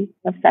really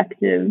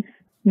effective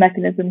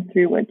mechanism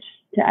through which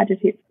to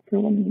agitate for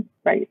women's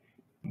rights.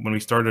 When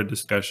we started a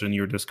discussion,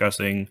 you were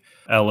discussing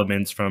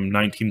elements from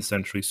 19th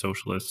century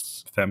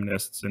socialists,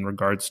 feminists, in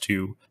regards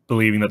to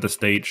believing that the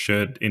state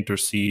should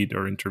intercede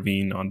or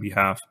intervene on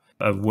behalf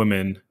of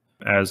women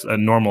as a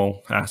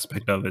normal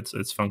aspect of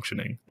its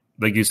functioning.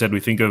 Like you said, we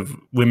think of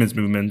women's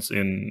movements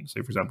in,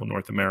 say, for example,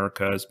 North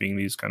America as being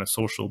these kind of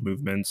social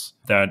movements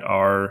that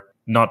are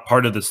not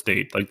part of the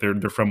state, like they're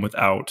from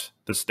without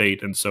the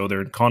state, and so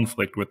they're in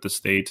conflict with the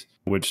state,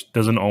 which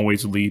doesn't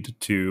always lead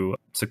to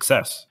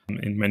success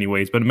in many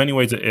ways, but in many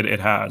ways it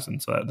has,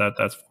 and so that's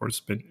of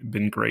course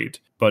been great.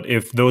 But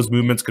if those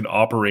movements could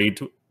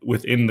operate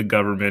within the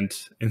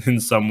government in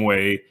some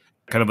way,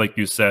 kind of like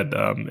you said,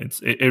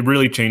 it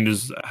really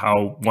changes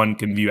how one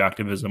can view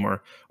activism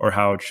or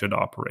how it should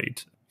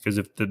operate. Because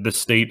if the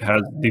state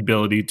has the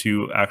ability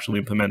to actually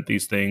implement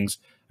these things,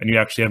 and you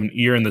actually have an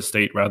ear in the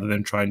state rather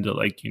than trying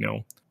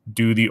to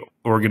do the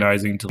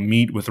organizing to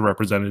meet with a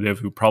representative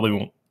who probably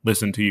won't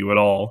listen to you at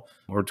all,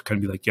 or to kind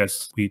of be like,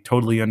 yes, we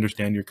totally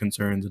understand your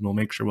concerns and we'll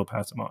make sure we'll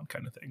pass them on,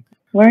 kind of thing.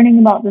 Learning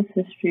about this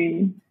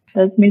history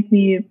does make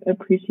me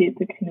appreciate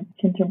the kind of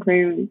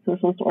contemporary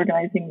socialist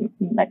organizing,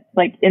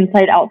 like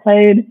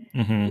inside-outside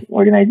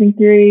organizing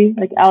theory.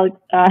 Like I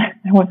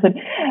once said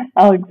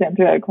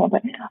Alexandra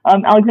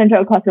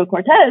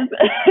Ocasio-Cortez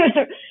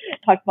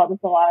talks about this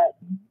a lot,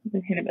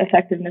 the kind of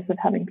effectiveness of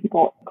having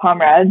people,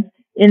 comrades,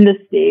 in the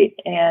state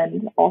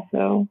and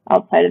also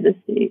outside of the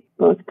state,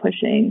 both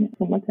pushing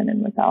from within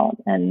and without,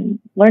 and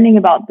learning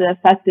about the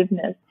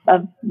effectiveness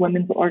of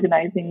women's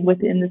organizing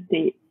within the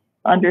state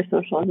under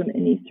socialism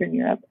in Eastern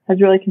Europe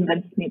has really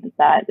convinced me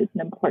that is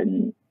an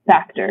important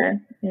factor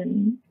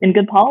in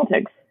good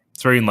politics.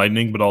 It's very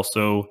enlightening, but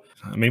also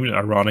maybe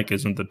ironic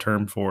isn't the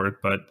term for it,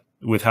 but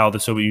with how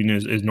the Soviet Union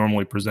is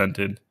normally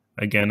presented,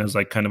 again, as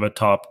like kind of a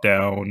top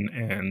down,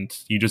 and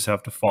you just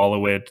have to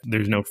follow it.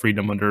 There's no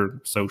freedom under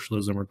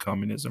socialism or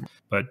communism.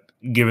 But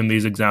given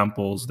these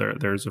examples,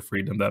 there's a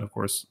freedom that, of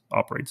course,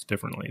 operates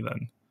differently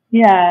then.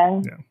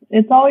 Yeah.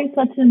 It's always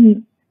such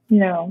an,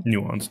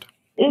 nuanced.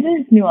 It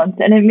is nuanced,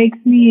 and it makes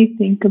me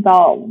think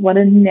about what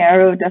a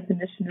narrow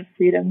definition of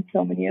freedom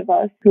so many of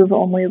us who have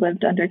only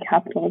lived under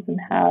capitalism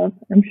have.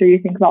 I'm sure you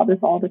think about this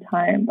all the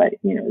time, but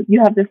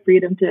you have the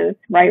freedom to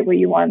write what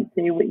you want,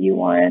 say what you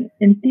want,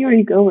 in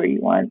theory, go where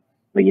you want,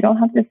 but you don't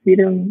have the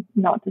freedom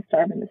not to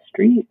starve in the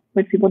street,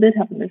 which people did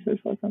have under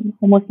socialism.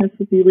 Homelessness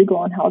was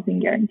illegal and housing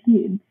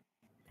guaranteed.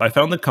 I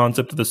found the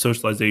concept of the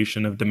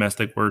socialization of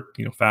domestic work,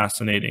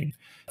 fascinating.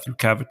 Through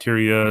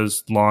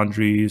cafeterias,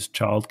 laundries,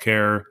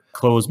 childcare,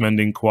 clothes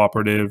mending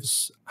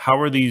cooperatives. How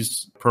are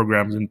these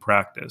programs in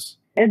practice?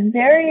 It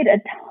varied a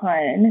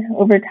ton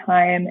over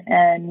time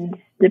and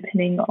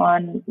depending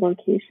on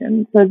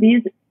location. So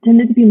these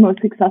tended to be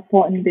most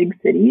successful in big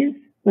cities,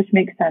 which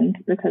makes sense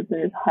because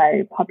there's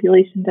high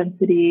population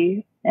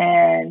density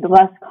and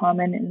less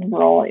common in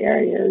rural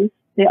areas.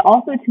 They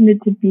also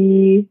tended to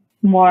be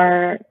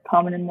more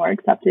common and more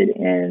accepted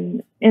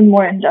in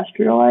more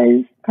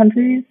industrialized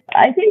countries.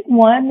 I think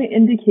one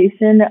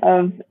indication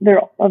of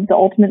the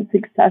ultimate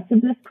success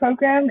of this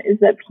program is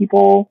that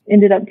people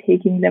ended up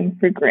taking them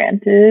for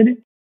granted.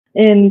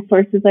 In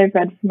sources I've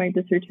read for my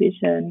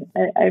dissertation,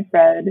 I've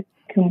read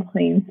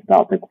complaints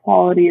about the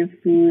quality of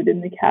food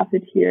in the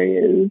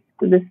cafeterias,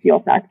 the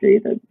steel factory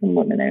that some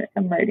women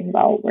I'm writing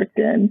about worked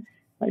in.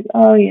 Like,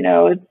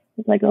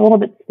 it's like a little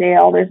bit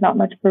stale. There's not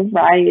much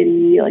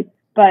variety.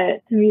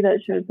 But to me, that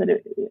shows that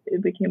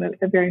it became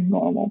a very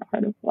normal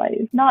part of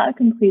life. Not a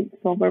complete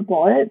silver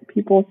bullet.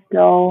 People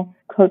still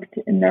cooked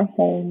in their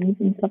homes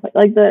and stuff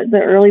like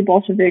the early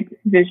Bolshevik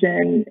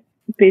vision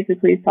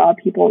basically saw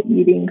people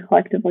eating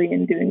collectively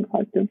and doing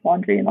collective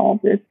laundry and all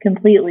of this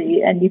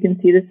completely. And you can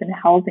see this in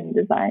housing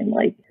design.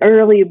 Like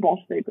early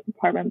Bolshevik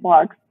apartment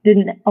blocks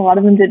a lot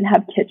of them didn't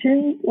have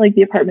kitchens. Like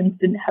the apartments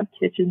didn't have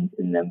kitchens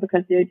in them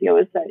because the idea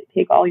was that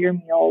take all your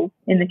meals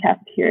in the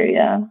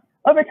cafeteria.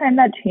 Over time,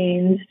 that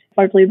changed,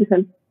 largely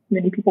because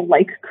many people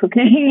like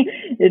cooking.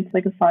 It's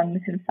like a fun,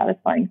 kind of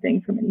satisfying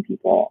thing for many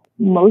people.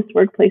 Most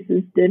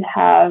workplaces did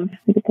have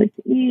a place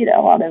to eat,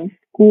 a lot of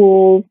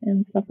schools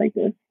and stuff like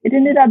this. It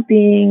ended up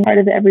being part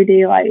of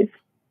everyday life.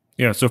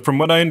 Yeah, so from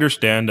what I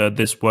understand,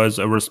 this was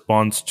a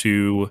response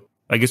to,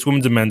 I guess,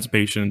 women's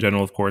emancipation in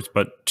general, of course,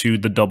 but to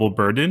the double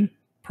burden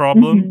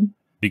problem. Mm-hmm.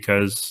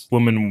 Because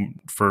women,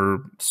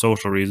 for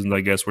social reasons,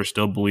 I guess, were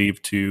still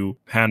believed to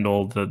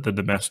handle the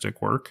domestic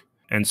work.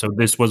 And so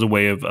this was a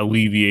way of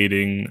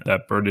alleviating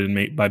that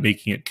burden by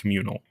making it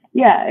communal.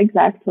 Yeah,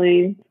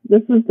 exactly.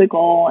 This was the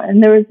goal.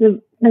 And there was the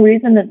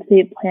reason that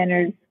state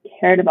planners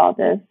cared about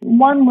this.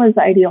 One was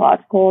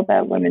ideological,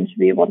 that women should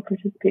be able to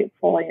participate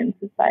fully in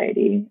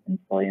society and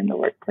fully in the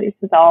workplace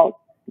without,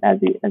 as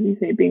you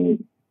say,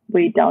 being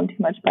weighed down too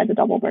much by the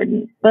double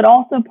burden. But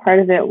also part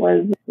of it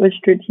was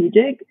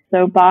strategic.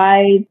 So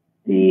by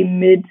the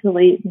mid to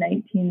late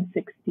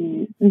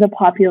 1960s, the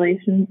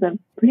populations of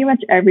pretty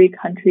much every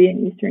country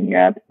in Eastern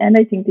Europe, and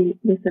I think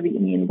the Soviet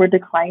Union, were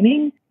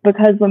declining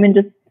because women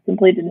just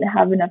simply didn't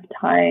have enough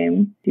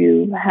time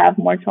to have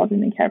more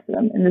children and care for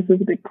them. And this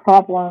was a big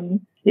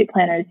problem. State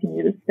planners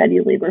needed a steady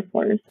labor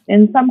force.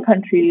 In some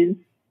countries,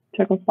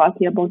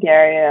 Czechoslovakia,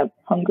 Bulgaria,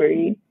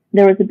 Hungary,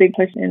 there was a big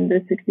push in the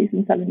 60s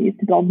and 70s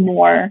to build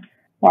more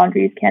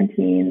laundries,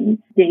 canteens,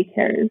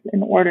 daycares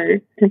in order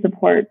to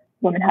support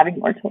women having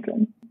more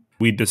children.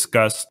 We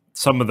discussed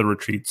some of the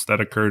retreats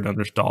that occurred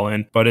under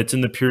Stalin, but it's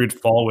in the period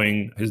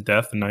following his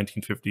death in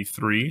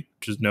 1953,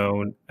 which is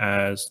known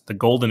as the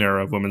golden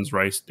era of women's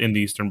rights in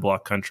the Eastern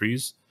Bloc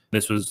countries.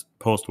 This was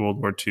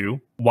post-World War II.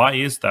 Why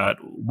is that?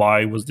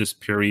 Why was this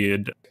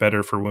period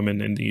better for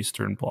women in the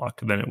Eastern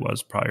Bloc than it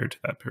was prior to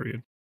that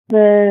period?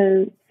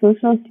 The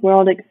socialist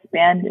world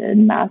expanded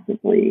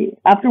massively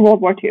after World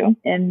War II,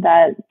 in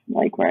that,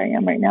 like where I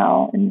am right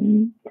now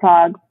in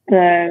Prague,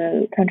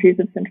 the countries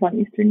of Central and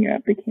Eastern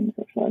Europe became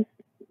socialist.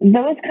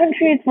 Those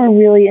countries were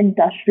really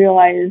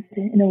industrialized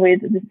in a way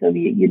that the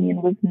Soviet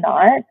Union was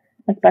not,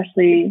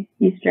 especially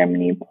East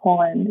Germany,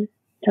 Poland,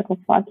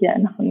 Czechoslovakia,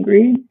 and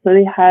Hungary. So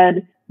they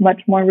had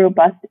much more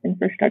robust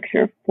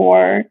infrastructure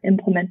for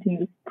implementing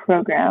this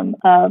program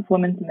of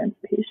women's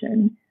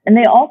emancipation. And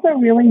they also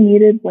really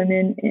needed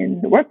women in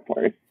the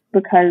workforce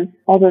because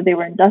although they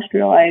were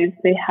industrialized,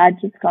 they had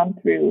just gone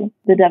through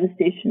the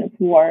devastation of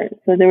war.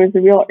 So there was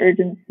a real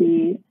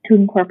urgency to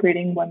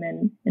incorporating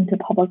women into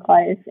public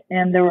life.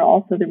 And there were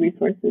also the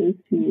resources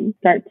to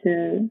start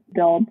to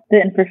build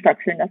the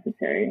infrastructure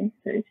necessary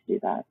to do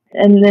that.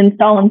 And then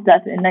Stalin's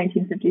death in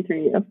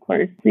 1953, of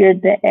course,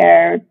 cleared the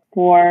air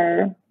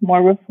for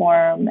more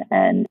reform,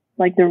 and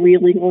like the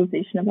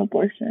re-legalization of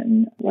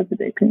abortion was a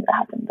big thing that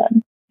happened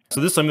then. So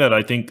this is something that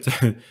I think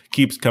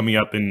keeps coming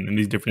up in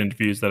these different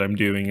interviews that I'm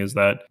doing, is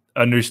that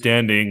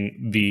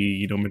understanding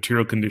the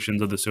material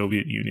conditions of the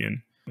Soviet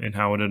Union and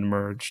how it had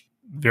emerged,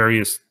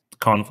 various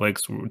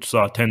conflicts which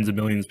saw tens of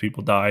millions of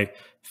people die,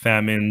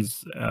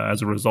 famines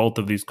as a result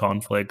of these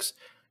conflicts,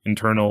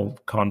 internal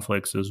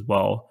conflicts as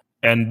well,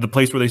 and the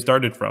place where they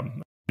started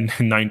from. In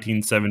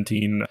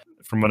 1917,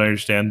 from what I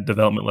understand, the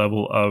development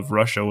level of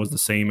Russia was the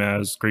same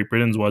as Great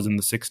Britain's was in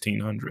the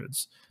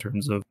 1600s in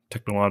terms of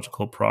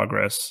technological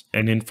progress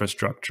and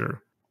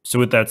infrastructure. So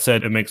with that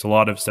said, it makes a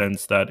lot of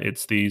sense that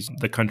it's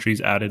the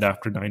countries added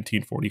after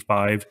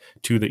 1945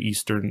 to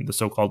the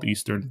so-called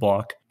Eastern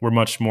Bloc were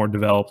much more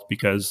developed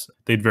because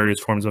they had various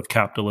forms of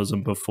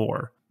capitalism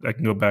before. I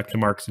can go back to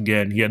Marx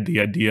again. He had the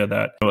idea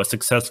that a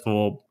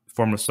successful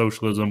form of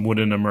socialism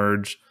wouldn't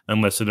emerge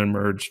unless it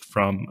emerged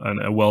from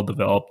a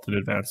well-developed and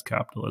advanced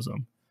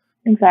capitalism.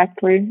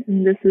 Exactly.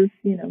 And this is,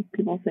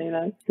 people say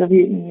that the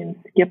Soviet Union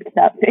skipped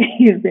that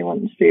phase. They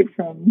went straight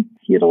from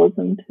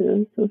feudalism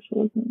to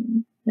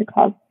socialism. It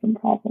caused some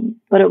problems,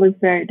 but it was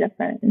very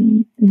different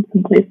in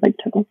some place like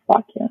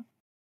Czechoslovakia.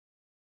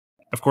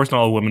 Of course, not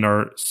all women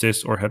are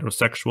cis or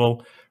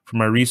heterosexual. From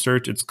my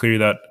research, it's clear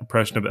that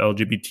oppression of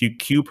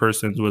LGBTQ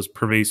persons was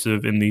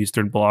pervasive in the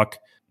Eastern Bloc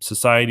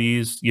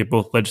societies, yet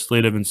both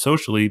legislative and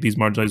socially, these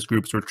marginalized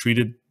groups were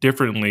treated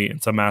differently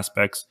in some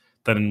aspects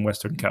than in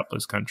Western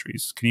capitalist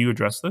countries. Can you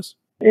address this?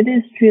 It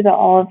is true that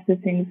all of the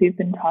things we've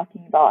been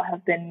talking about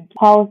have been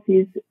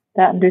policies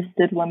that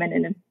understood women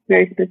in a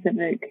very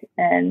specific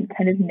and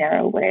kind of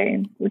narrow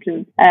way, which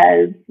is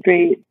as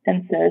straight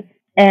and cis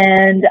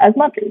and as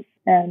mothers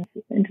and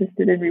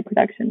interested in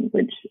reproduction,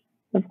 which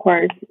of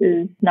course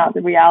is not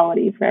the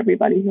reality for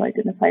everybody who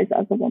identifies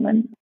as a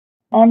woman.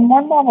 On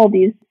one level,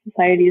 these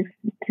societies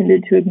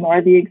tended to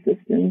ignore the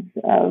existence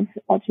of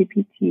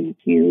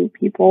LGBTQ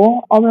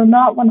people, although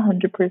not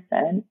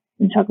 100%.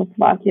 In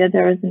Czechoslovakia,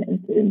 there was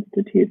an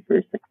institute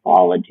for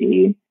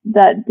sexology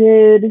that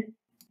did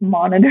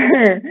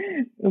monitor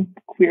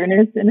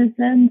queerness in a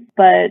sense,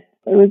 but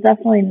it was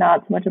definitely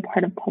not so much a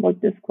part of public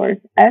discourse.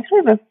 I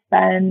actually have a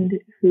friend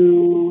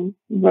who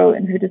wrote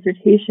in her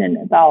dissertation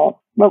about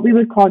what we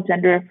would call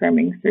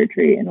gender-affirming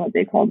surgery and what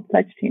they called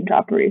sex change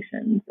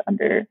operations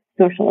under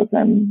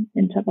socialism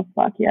in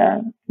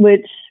Czechoslovakia,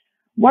 which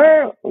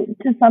were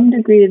to some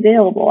degree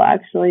available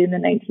actually in the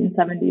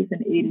 1970s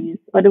and 80s,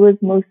 but it was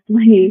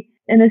mostly,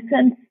 in a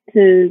sense,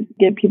 to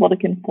get people to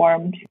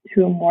conform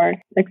to a more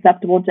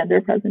acceptable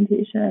gender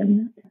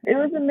presentation. It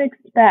was a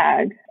mixed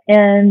bag.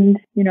 And,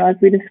 as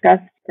we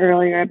discussed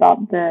earlier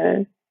about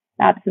the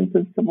absence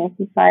of civil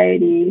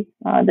society,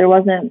 there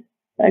wasn't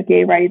a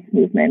gay rights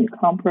movement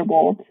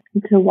comparable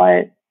to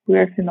what we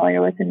are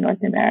familiar with in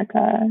North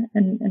America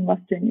and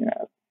Western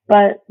Europe.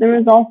 But there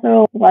was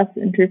also less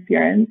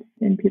interference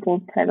in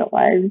people's private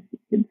lives, you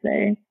could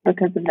say,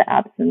 because of the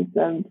absence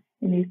of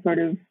any sort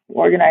of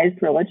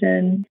organized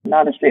religion.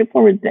 Not a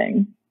straightforward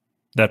thing.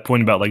 That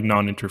point about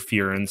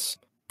non-interference,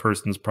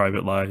 person's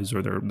private lives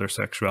or their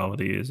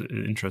sexuality is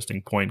an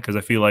interesting point, because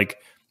I feel like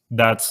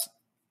that's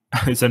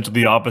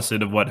essentially the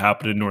opposite of what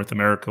happened in North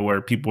America,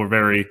 where people were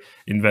very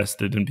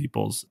invested in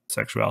people's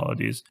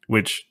sexualities,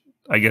 which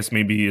I guess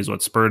maybe is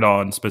what spurred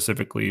on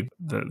specifically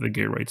the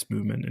gay rights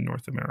movement in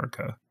North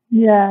America.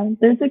 Yeah,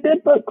 there's a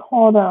good book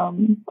called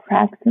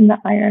Cracks in the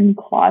Iron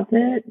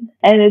Closet,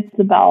 and it's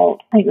about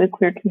the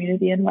queer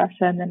community in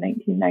Russia in the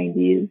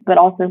 1990s, but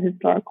also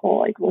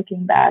historical,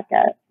 looking back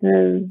at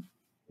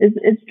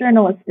it's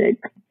journalistic,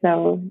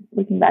 so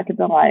looking back at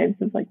the lives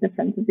of the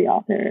friends of the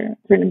author.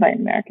 It's written by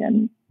an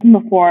American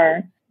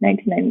before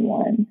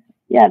 1991.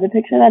 Yeah, the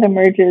picture that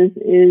emerges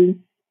is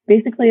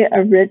basically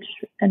a rich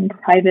and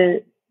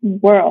private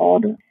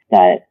world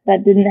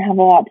that didn't have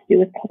a lot to do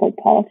with public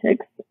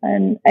politics.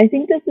 And I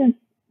think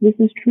this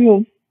is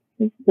true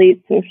of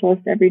late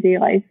socialist everyday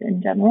life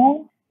in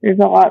general. There's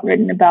a lot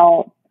written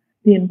about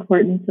the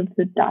importance of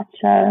the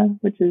dacha,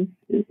 which is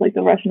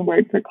the Russian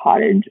word for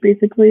cottage,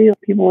 basically.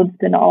 People would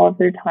spend all of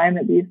their time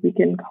at these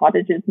weekend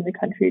cottages in the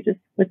country just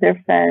with their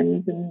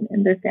friends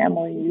and their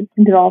families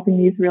and developing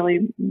these really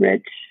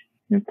rich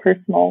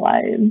personal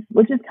lives,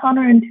 which is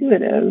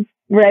counterintuitive,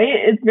 right?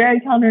 It's very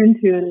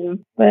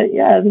counterintuitive. But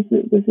yeah, this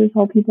is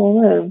how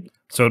people live.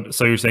 So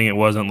you're saying it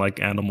wasn't like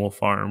Animal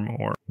Farm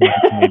or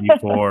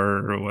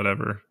 1984 or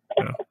whatever?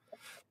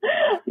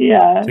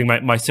 Yeah. I think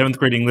my 7th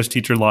grade English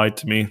teacher lied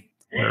to me.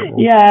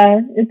 Terrible. Yeah,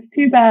 it's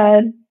too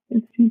bad.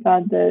 It's too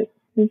bad that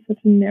there's such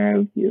a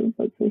narrow view of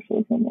what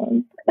socialism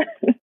was.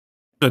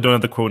 I don't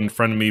have the quote in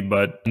front of me,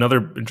 but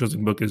another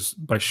interesting book is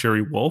by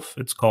Sherry Wolf.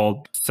 It's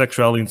called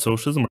Sexuality and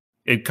Socialism.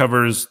 It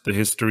covers the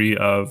history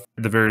of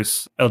the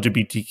various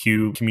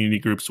LGBTQ community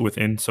groups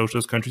within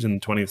socialist countries in the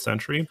 20th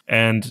century.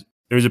 And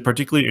there's a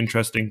particularly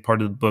interesting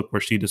part of the book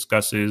where she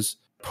discusses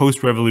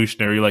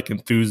post-revolutionary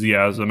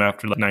enthusiasm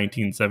after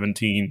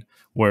 1917,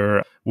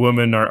 where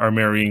women are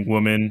marrying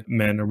women,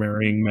 men are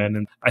marrying men.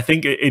 And I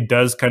think it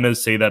does kind of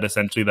say that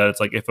essentially that it's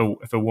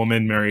if a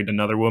woman married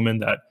another woman,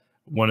 that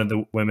one of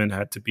the women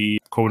had to be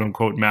quote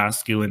unquote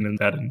masculine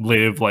and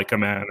live like a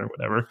man or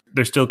whatever.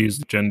 There's still these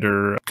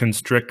gender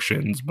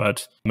constrictions,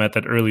 but at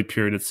that early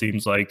period, it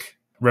seems like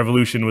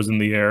revolution was in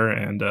the air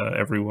and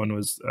everyone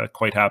was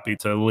quite happy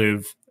to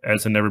live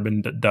as had never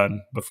been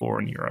done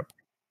before in Europe.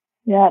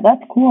 Yeah,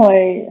 that's cool.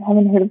 I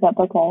haven't heard of that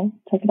book. I'll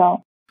check it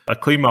out. A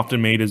claim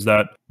often made is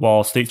that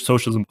while state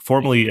socialism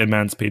formally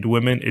emancipated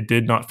women, it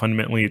did not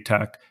fundamentally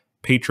attack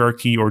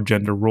patriarchy or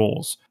gender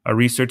roles. A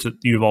research that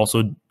you've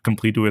also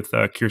completed with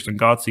Kristen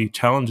Ghodsee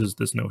challenges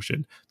this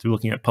notion through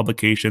looking at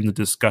publications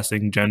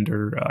discussing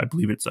gender. I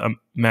believe it's a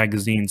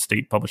magazine,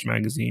 state-published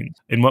magazines.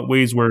 In what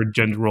ways were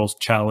gender roles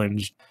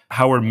challenged?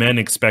 How were men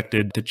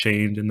expected to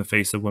change in the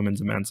face of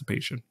women's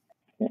emancipation?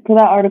 For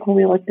that article,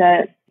 we looked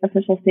at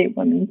official state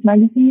women's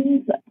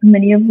magazines,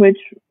 many of which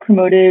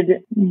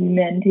promoted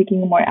men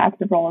taking a more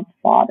active role as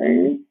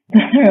fathers.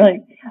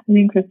 I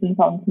think Kristen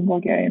found some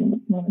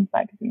Bulgarian women's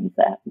magazines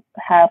that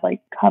have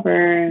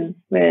covers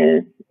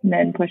with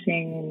men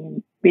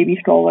pushing baby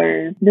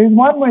strollers. There's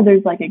one where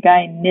there's a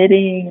guy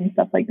knitting and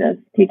stuff like this,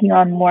 taking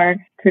on more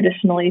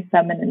traditionally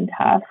feminine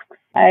tasks.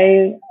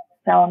 I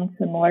found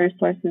similar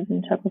sources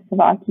in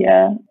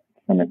Czechoslovakia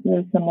from a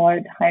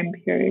similar time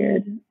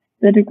period.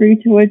 The degree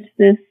to which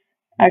this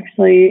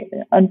actually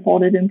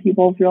unfolded in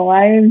people's real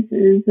lives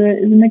is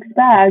a mixed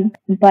bag.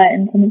 But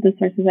in some of the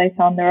sources I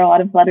found, there were a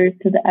lot of letters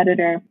to the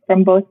editor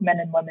from both men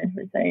and women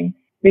who were saying,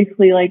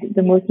 basically,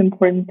 the most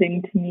important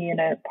thing to me in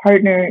a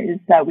partner is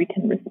that we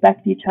can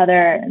respect each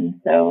other. And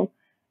so,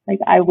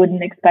 I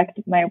wouldn't expect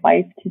my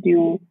wife to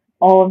do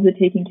all of the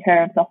taking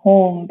care of the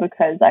home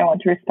because I want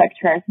to respect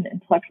her as an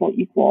intellectual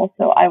equal.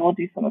 So I will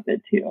do some of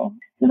it too.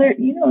 So there,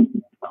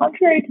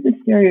 contrary to the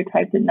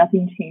stereotype that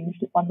nothing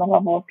changed on the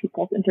level of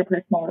people's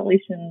interpersonal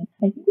relations,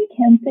 I think we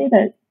can say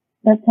that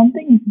some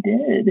things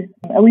did,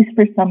 at least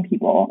for some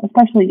people,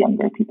 especially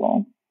younger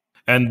people.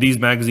 And these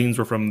magazines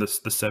were from the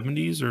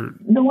 70s, or?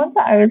 The ones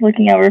that I was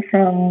looking at were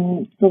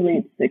from the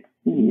late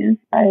 60s.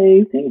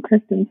 I think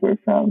Kristen's were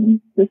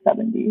from the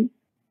 70s.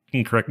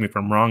 You can correct me if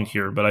I'm wrong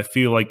here, but I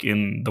feel like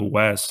in the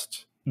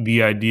West,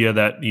 the idea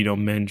that,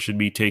 men should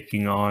be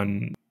taking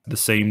on the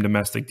same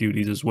domestic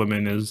duties as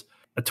women is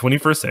a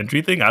 21st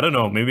century thing. I don't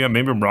know. Maybe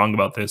I'm wrong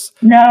about this.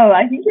 No,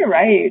 I think you're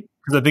right.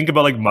 Because I think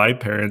about my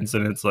parents,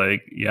 and it's I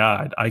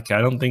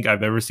don't think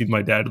I've ever seen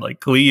my dad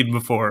clean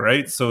before,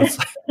 right? So it's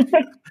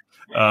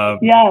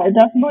yeah, it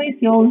definitely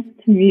feels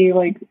to me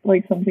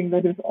like something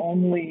that is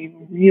only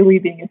really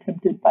being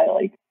attempted by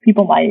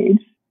people my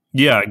age.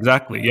 Yeah,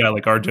 exactly. Yeah,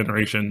 our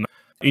generation.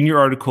 In your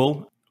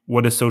article,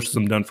 What Has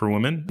Socialism Done for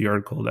Women? The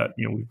article that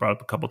we brought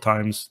up a couple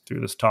times through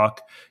this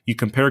talk, you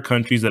compare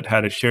countries that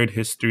had a shared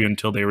history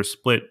until they were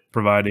split,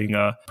 providing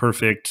a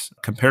perfect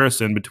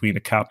comparison between a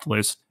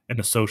capitalist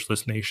and a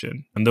socialist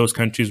nation. And those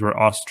countries were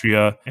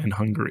Austria and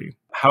Hungary.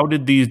 How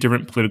did these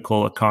different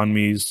political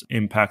economies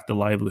impact the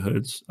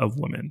livelihoods of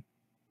women?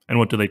 And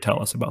what do they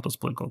tell us about those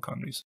political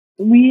economies?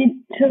 We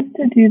chose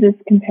to do this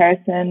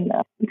comparison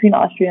between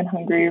Austria and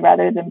Hungary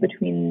rather than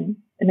between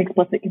an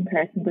explicit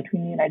comparison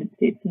between the United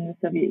States and the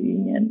Soviet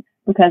Union,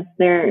 because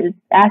there is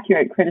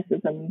accurate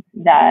criticism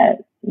that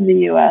the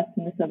U.S.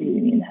 and the Soviet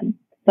Union had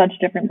such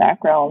different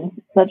backgrounds,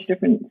 such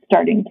different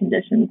starting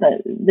conditions,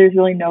 that there's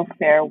really no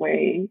fair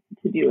way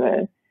to do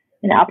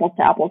an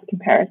apples-to-apples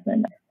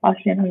comparison.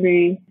 Austria and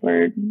Hungary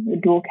were the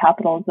dual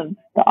capitals of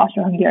the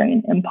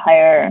Austro-Hungarian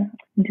Empire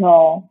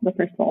until the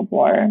First World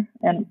War,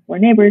 and were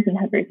neighbors and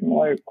had very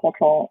similar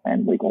cultural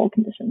and legal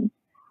conditions.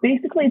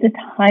 Basically, the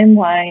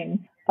timeline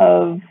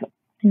of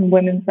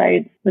women's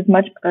rights was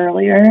much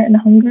earlier in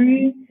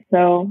Hungary,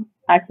 so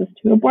access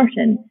to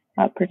abortion,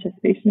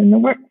 participation in the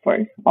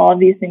workforce, all of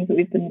these things that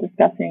we've been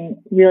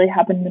discussing really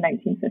happened in the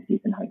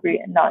 1950s in Hungary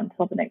and not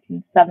until the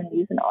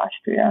 1970s in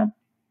Austria.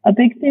 A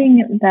big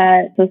thing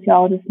that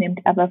sociologist named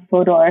Eva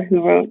Fodor,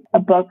 who wrote a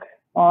book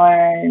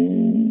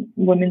on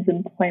women's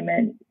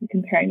employment,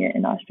 comparing it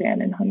in Austria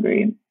and in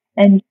Hungary.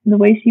 And the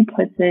way she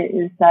puts it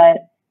is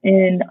that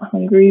in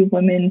Hungary,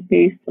 women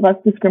faced less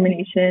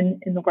discrimination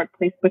in the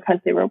workplace because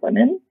they were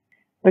women,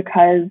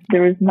 because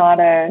there was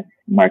not a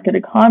market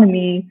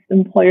economy.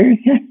 Employers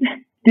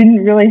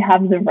didn't really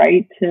have the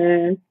right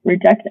to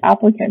reject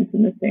applicants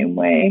in the same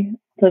way.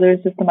 So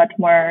there's just a much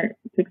more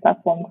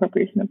successful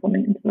incorporation of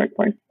women into the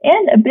workforce.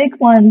 And a big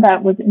one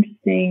that was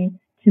interesting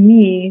to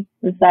me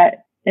was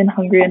that in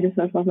Hungary, under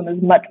socialism, it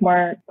was much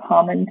more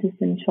common to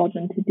send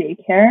children to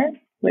daycare,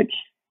 which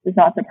is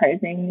not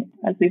surprising,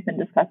 as we've been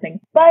discussing,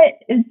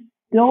 but it's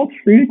still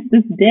true to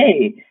this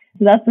day.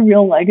 So that's a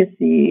real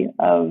legacy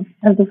of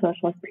the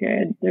socialist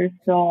period. There's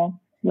still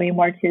way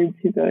more kids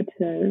who go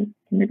to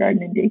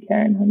kindergarten and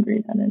daycare in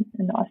Hungary than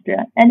in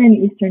Austria, and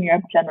in Eastern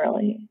Europe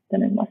generally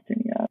than in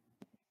Western Europe.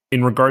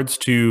 In regards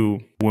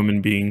to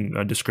women being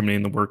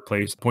discriminated in the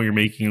workplace, the point you're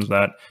making is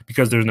that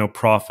because there's no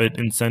profit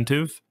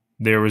incentive,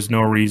 there was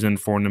no reason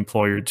for an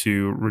employer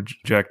to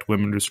reject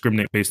women or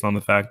discriminate based on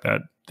the fact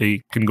that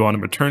they can go on a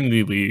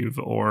maternity leave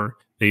or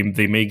they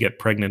may get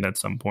pregnant at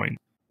some point.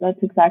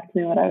 That's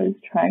exactly what I was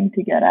trying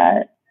to get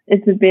at.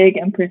 It's a big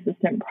and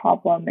persistent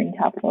problem in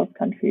capitalist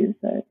countries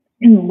that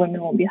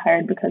women won't be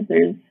hired because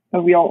there's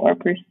a real or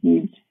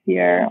perceived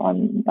fear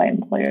by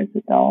employers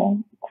that they'll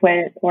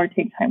quit or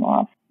take time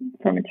off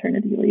for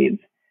maternity leave.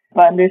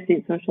 But under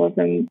state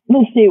socialism,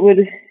 the state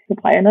would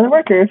supply another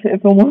worker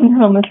if a woman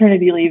went on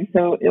maternity leave.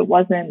 So there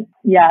wasn't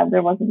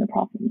the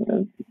profit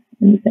motive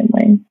in the same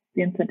way,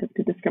 the incentive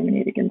to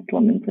discriminate against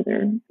women for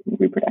their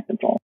reproductive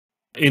role.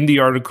 In the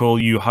article,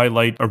 you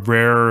highlight a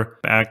rare,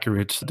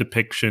 accurate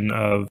depiction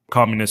of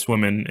communist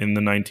women in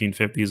the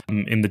 1950s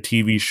in the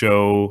TV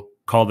show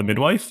Call the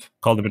Midwife.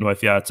 Call the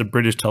Midwife, yeah, it's a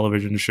British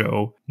television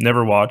show.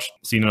 Never watched,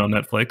 seen it on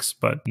Netflix,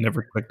 but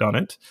never clicked on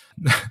it.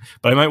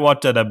 But I might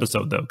watch that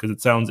episode, though, because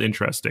it sounds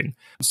interesting.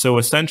 So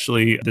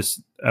essentially,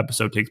 this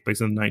episode takes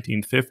place in the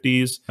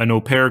 1950s. An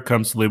au pair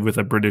comes to live with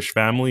a British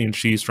family, and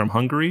she's from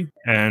Hungary.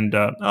 And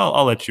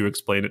I'll let you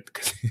explain it,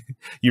 because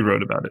you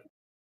wrote about it.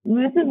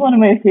 This is one of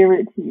my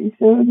favorite TV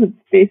shows. It's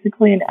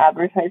basically an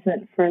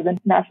advertisement for the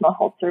National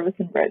Health Service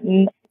in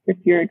Britain, if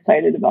you're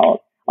excited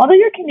about. Although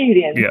you're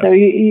Canadian, yeah. So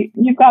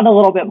you've got a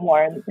little bit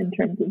more in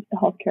terms of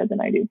healthcare than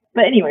I do.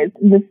 But anyways,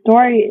 the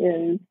story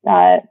is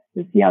that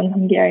this young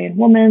Hungarian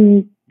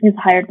woman is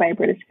hired by a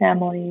British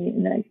family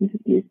in the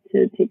 1950s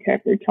to take care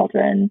of their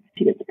children.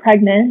 She gets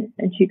pregnant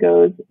and she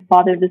goes, the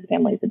father of this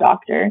family is a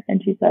doctor.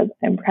 And she says,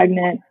 I'm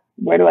pregnant.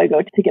 Where do I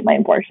go to get my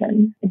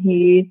abortion? And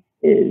he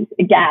is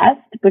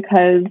aghast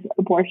because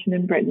abortion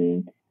in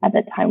Britain at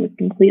that time was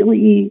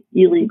completely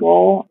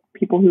illegal.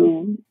 People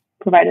who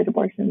provided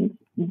abortions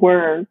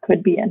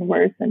could be and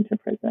were sent to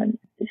prison.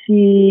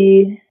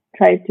 She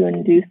tries to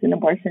induce an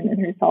abortion in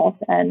herself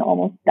and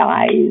almost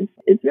dies.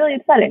 It's really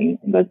upsetting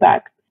and goes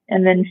back.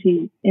 And then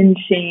she, in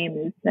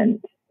shame, is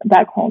sent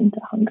back home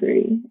to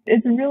Hungary.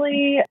 It's a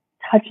really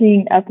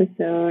touching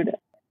episode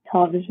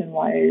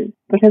television-wise,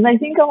 because I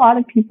think a lot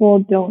of people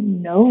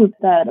don't know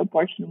that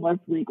abortion was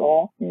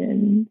legal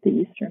in the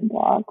Eastern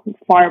Bloc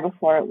far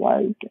before it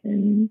was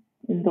in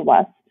the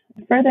West.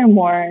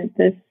 Furthermore,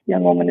 this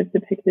young woman is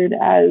depicted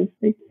as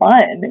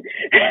fun,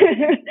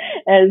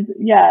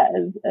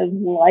 as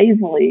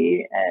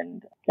lively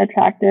and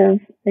attractive,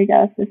 I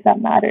guess, if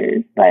that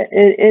matters. But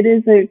it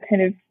is a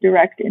kind of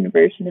direct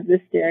inversion of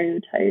the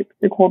stereotype,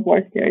 the Cold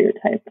War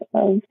stereotype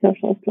of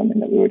socialist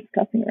women that we were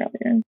discussing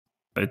earlier.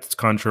 It's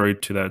contrary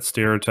to that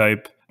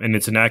stereotype, and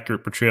it's an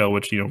accurate portrayal,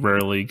 which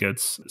rarely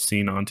gets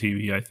seen on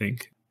TV, I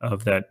think,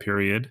 of that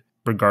period,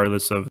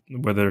 regardless of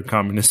whether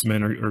communist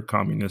men or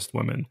communist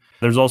women.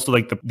 There's also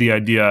the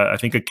idea, I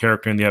think a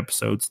character in the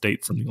episode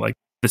states something like,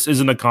 this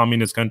isn't a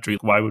communist country,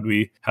 why would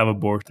we have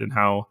abortion?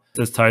 How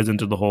this ties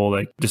into the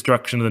whole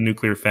destruction of the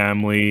nuclear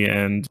family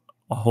and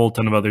a whole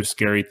ton of other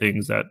scary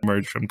things that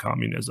emerge from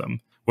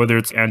communism. Whether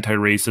it's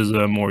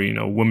anti-racism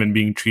or, women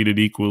being treated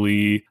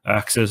equally,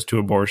 access to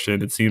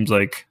abortion, it seems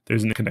like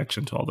there's a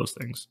connection to all those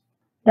things.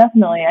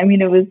 Definitely. I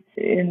mean, it was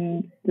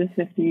in the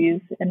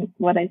 50s, and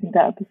what I think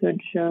that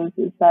episode shows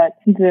is that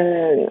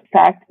the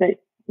fact that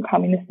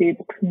communist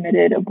states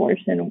permitted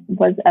abortion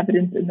was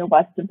evidence in the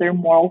West of their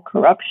moral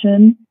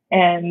corruption,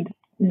 and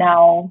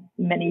now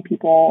many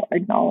people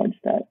acknowledge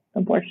that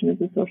abortion is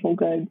a social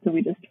good, so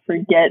we just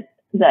forget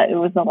that it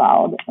was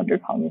allowed under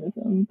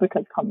communism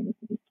because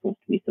communism is supposed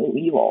to be so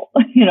evil,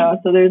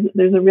 so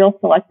there's a real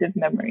selective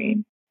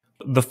memory.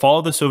 The fall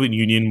of the Soviet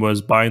Union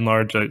was by and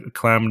large a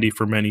calamity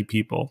for many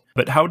people,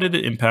 but how did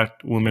it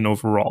impact women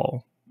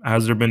overall?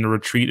 Has there been a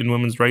retreat in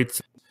women's rights?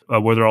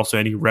 Were there also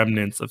any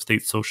remnants of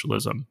state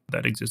socialism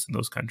that exist in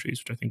those countries,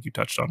 which I think you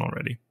touched on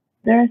already?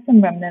 There are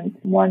some remnants.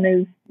 One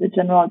is the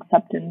general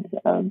acceptance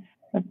of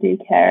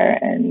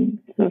daycare and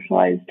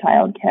socialized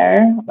childcare.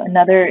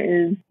 Another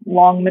is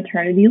long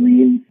maternity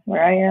leaves.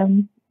 Where I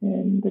am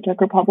in the Czech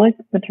Republic,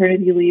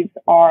 maternity leaves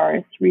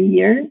are 3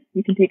 years.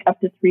 You can take up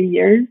to 3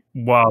 years.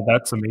 Wow,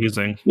 that's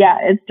amazing. Yeah,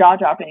 it's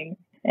jaw-dropping.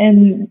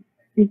 And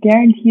you're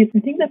guaranteed, I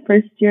think the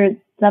first year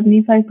it's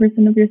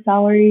 75% of your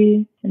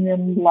salary and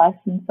then less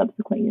in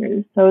subsequent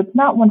years. So it's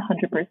not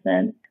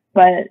 100%,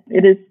 but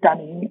it is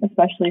stunning,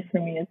 especially for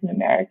me as an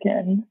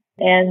American.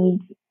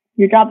 And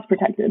your job's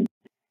protected.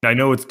 I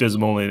know it's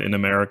dismal in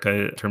America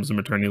in terms of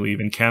maternity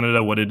leave. In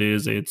Canada, what it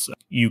is, it's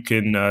you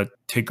can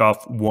take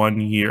off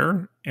 1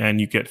 year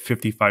and you get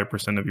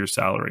 55% of your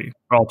salary.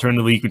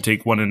 Alternatively, you can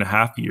take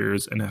 1.5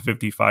 years and have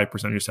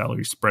 55% of your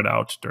salary spread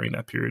out during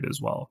that period as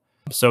well.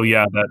 So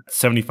yeah, that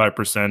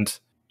 75%,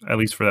 at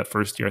least for that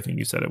first year, I think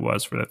you said it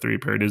was, for that 3-year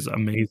period, is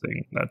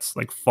amazing. That's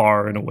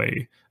far and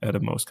away ahead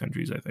of most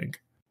countries, I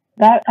think.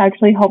 That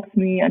actually helps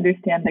me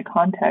understand the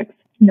context,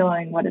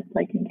 knowing what it's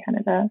like in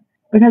Canada.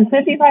 Because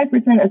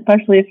 55%,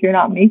 especially if you're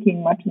not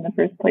making much in the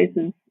first place,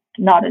 is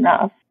not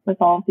enough with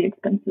all of the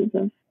expenses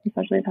of,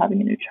 especially of having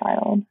a new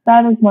child.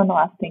 That is one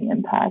lasting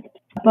impact.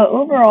 But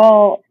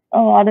overall, a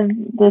lot of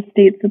the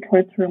state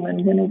supports for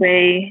women went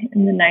away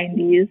in the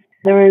 90s.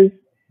 There was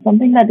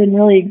something that didn't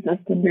really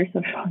exist under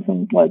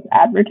socialism was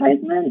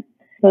advertisement.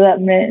 So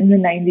that meant in the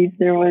 90s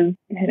there was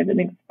kind of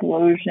an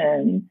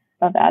explosion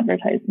of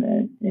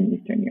advertisement in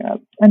Eastern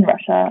Europe and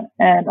Russia.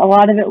 And a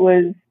lot of it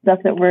was stuff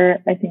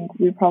that I think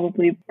we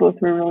probably both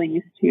were really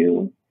used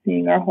to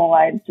seeing our whole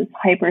lives, just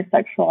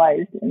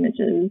hyper-sexualized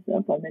images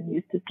of women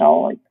used to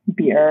sell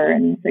beer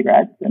and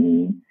cigarettes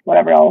and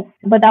whatever else.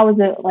 But that was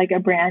a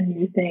brand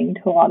new thing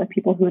to a lot of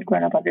people who had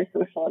grown up under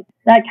socialism.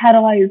 That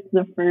catalyzed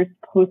the first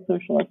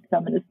post-socialist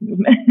feminist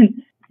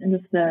movement. And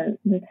just the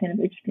kind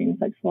of extreme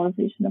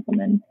sexualization of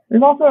women.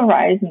 There's also a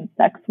rise in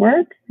sex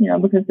work,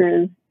 because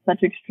there's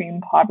such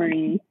extreme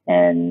poverty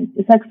and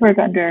sex work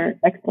under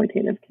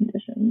exploitative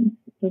conditions.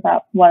 So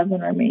that was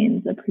and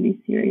remains a pretty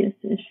serious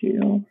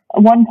issue.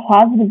 One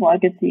positive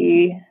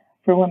legacy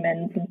for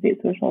women from state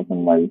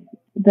socialism was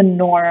the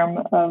norm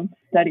of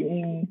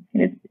studying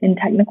in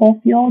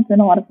technical fields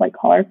and a lot of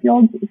collar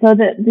fields. So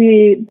that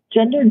the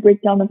gendered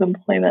breakdown of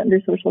employment under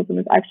socialism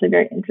is actually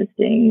very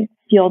interesting.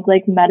 Fields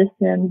like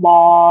medicine,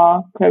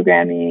 law,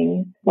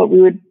 programming, what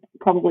we would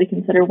probably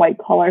consider white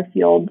collar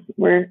fields,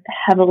 were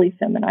heavily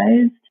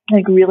feminized,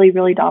 really,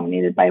 really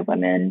dominated by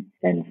women.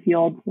 And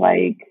fields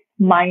like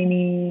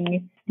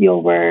mining,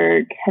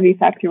 steelwork, heavy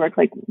factory work,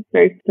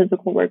 very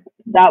physical work,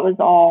 that was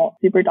all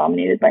super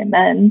dominated by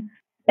men,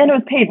 and it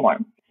was paid more.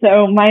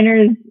 So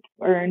miners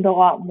earned a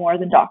lot more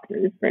than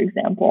doctors, for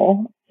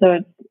example. So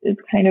it's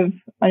kind of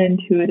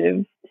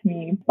unintuitive to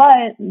me.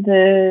 But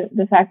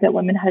the fact that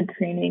women had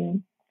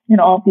training in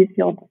all of these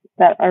fields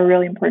that are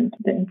really important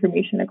to the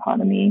information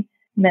economy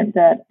meant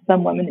that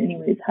some women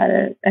anyways had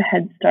a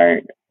head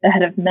start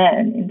ahead of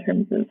men in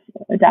terms of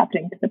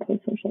adapting to the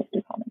post-socialist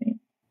economy.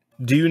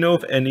 Do you know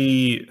if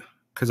any,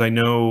 because I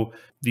know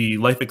the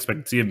life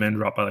expectancy of men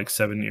dropped by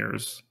 7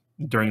 years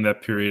during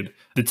that period,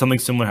 did something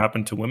similar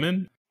happen to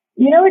women?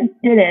 It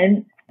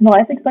didn't. The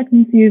life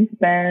expectancy has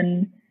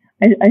been,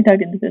 I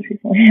dug into this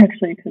recently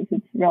actually because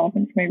it's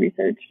relevant to my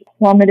research,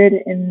 plummeted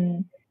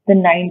in the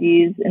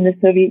 90s in the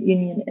Soviet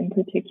Union in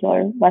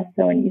particular, less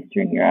so in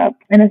Eastern Europe,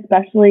 and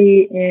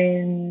especially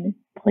in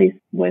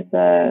places with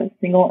a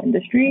single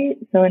industry,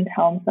 so in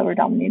towns that were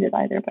dominated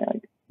either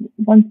by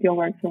one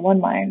steelworks or one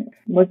mine,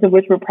 most of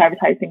which were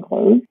privatized and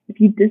closed. If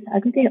you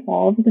disaggregate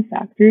all of the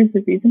factors,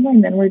 the reason why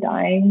men were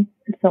dying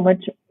so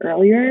much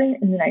earlier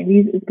in the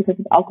 90s is because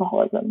of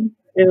alcoholism.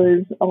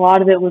 A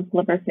lot of it was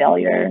liver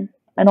failure,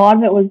 and a lot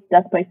of it was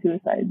death by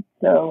suicide.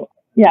 So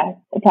yeah,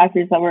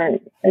 factors that were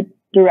a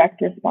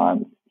direct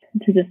response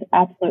to just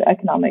absolute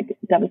economic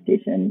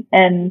devastation.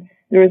 And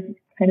there was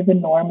kind of a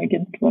norm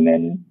against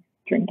women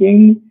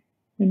drinking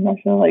in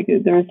Russia.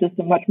 There was just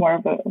much more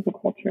of a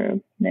culture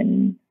of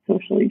men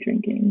socially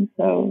drinking.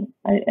 So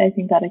I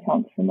think that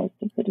accounts for most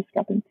of the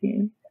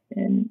discrepancy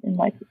in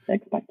life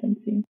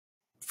expectancy.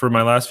 For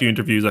my last few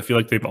interviews, I feel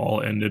like they've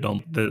all ended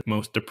on the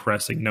most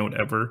depressing note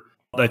ever.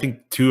 I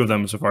think two of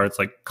them so far, it's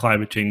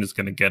climate change is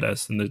going to get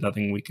us and there's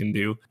nothing we can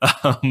do.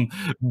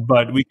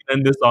 But we can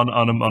end this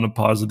on a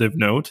positive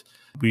note.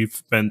 We've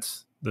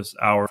spent this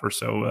hour or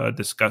so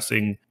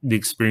discussing the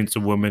experience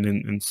of women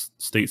in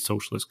state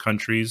socialist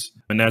countries.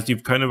 And as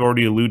you've kind of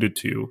already alluded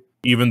to,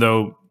 even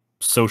though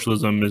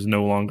socialism is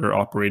no longer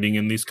operating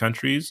in these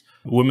countries,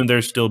 women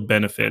there still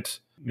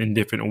benefit in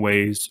different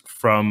ways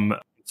from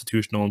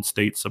institutional and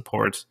state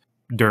support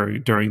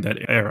during that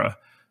era.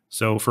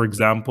 So, for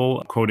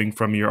example, quoting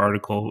from your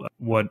article,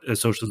 What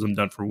has Socialism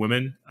Done for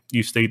Women?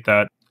 You state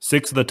that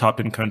 6 of the top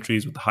 10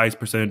 countries with the highest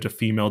percentage of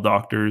female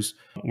doctors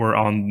were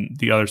on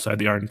the other side of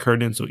the Iron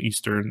Curtain, so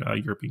Eastern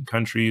European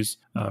countries.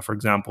 For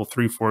example,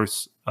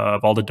 3/4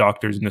 of all the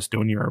doctors in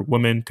Estonia are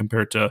women,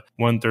 compared to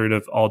 1/3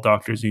 of all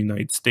doctors in the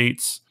United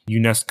States.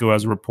 UNESCO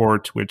has a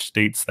report which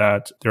states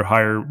that there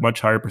are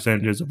much higher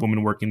percentages of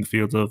women working in the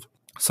fields of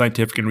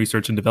scientific and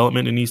research and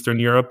development in Eastern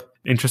Europe.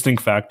 Interesting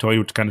factoid,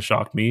 which kind of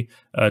shocked me.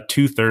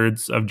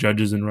 2/3 of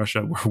judges in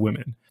Russia were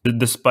women.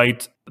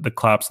 Despite the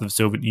collapse of the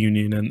Soviet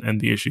Union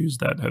and the issues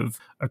that have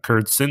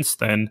occurred since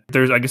then,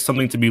 there's, I guess,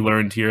 something to be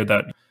learned here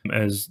that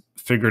as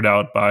figured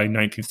out by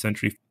 19th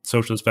century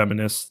socialist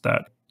feminists,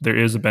 that there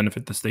is a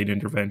benefit to state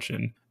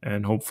intervention.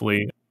 And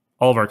hopefully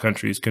all of our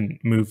countries can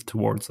move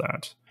towards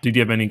that. Did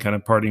you have any kind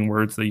of parting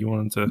words that you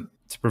wanted to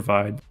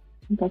provide?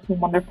 That's a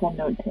wonderful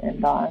note to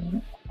end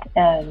on.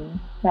 And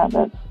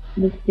that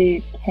the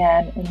state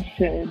can and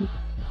should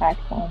act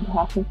on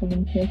behalf of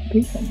women's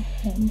emancipation.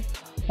 And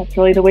that's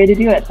really the way to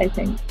do it, I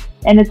think.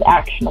 And it's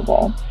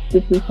actionable.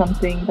 This is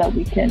something that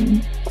we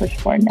can push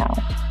for now.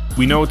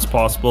 We know it's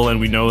possible, and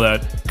we know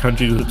that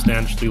countries with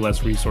substantially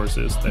less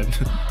resources than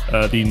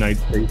the United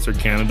States or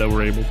Canada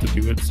were able to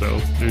do it. So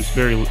there's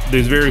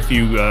very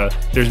few,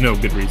 there's no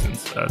good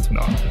reasons to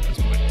not at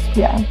this point.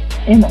 Yeah,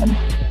 amen.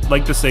 I'd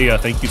like to say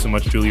thank you so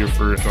much, Julia,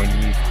 for joining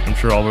me. I'm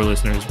sure all of our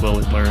listeners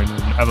will learn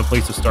and have a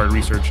place to start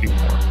researching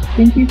more.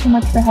 Thank you so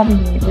much for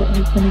having me. It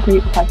has been a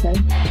great pleasure.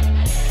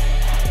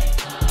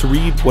 To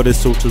read What Has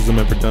Socialism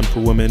Ever Done for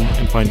Women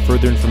and find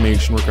further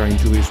information regarding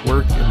Julia's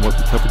work and what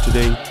we covered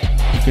today,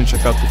 you can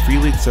check out the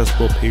freely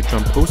accessible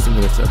Patreon posting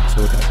of this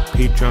episode at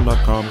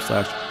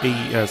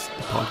patreon.com/AES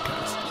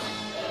podcast.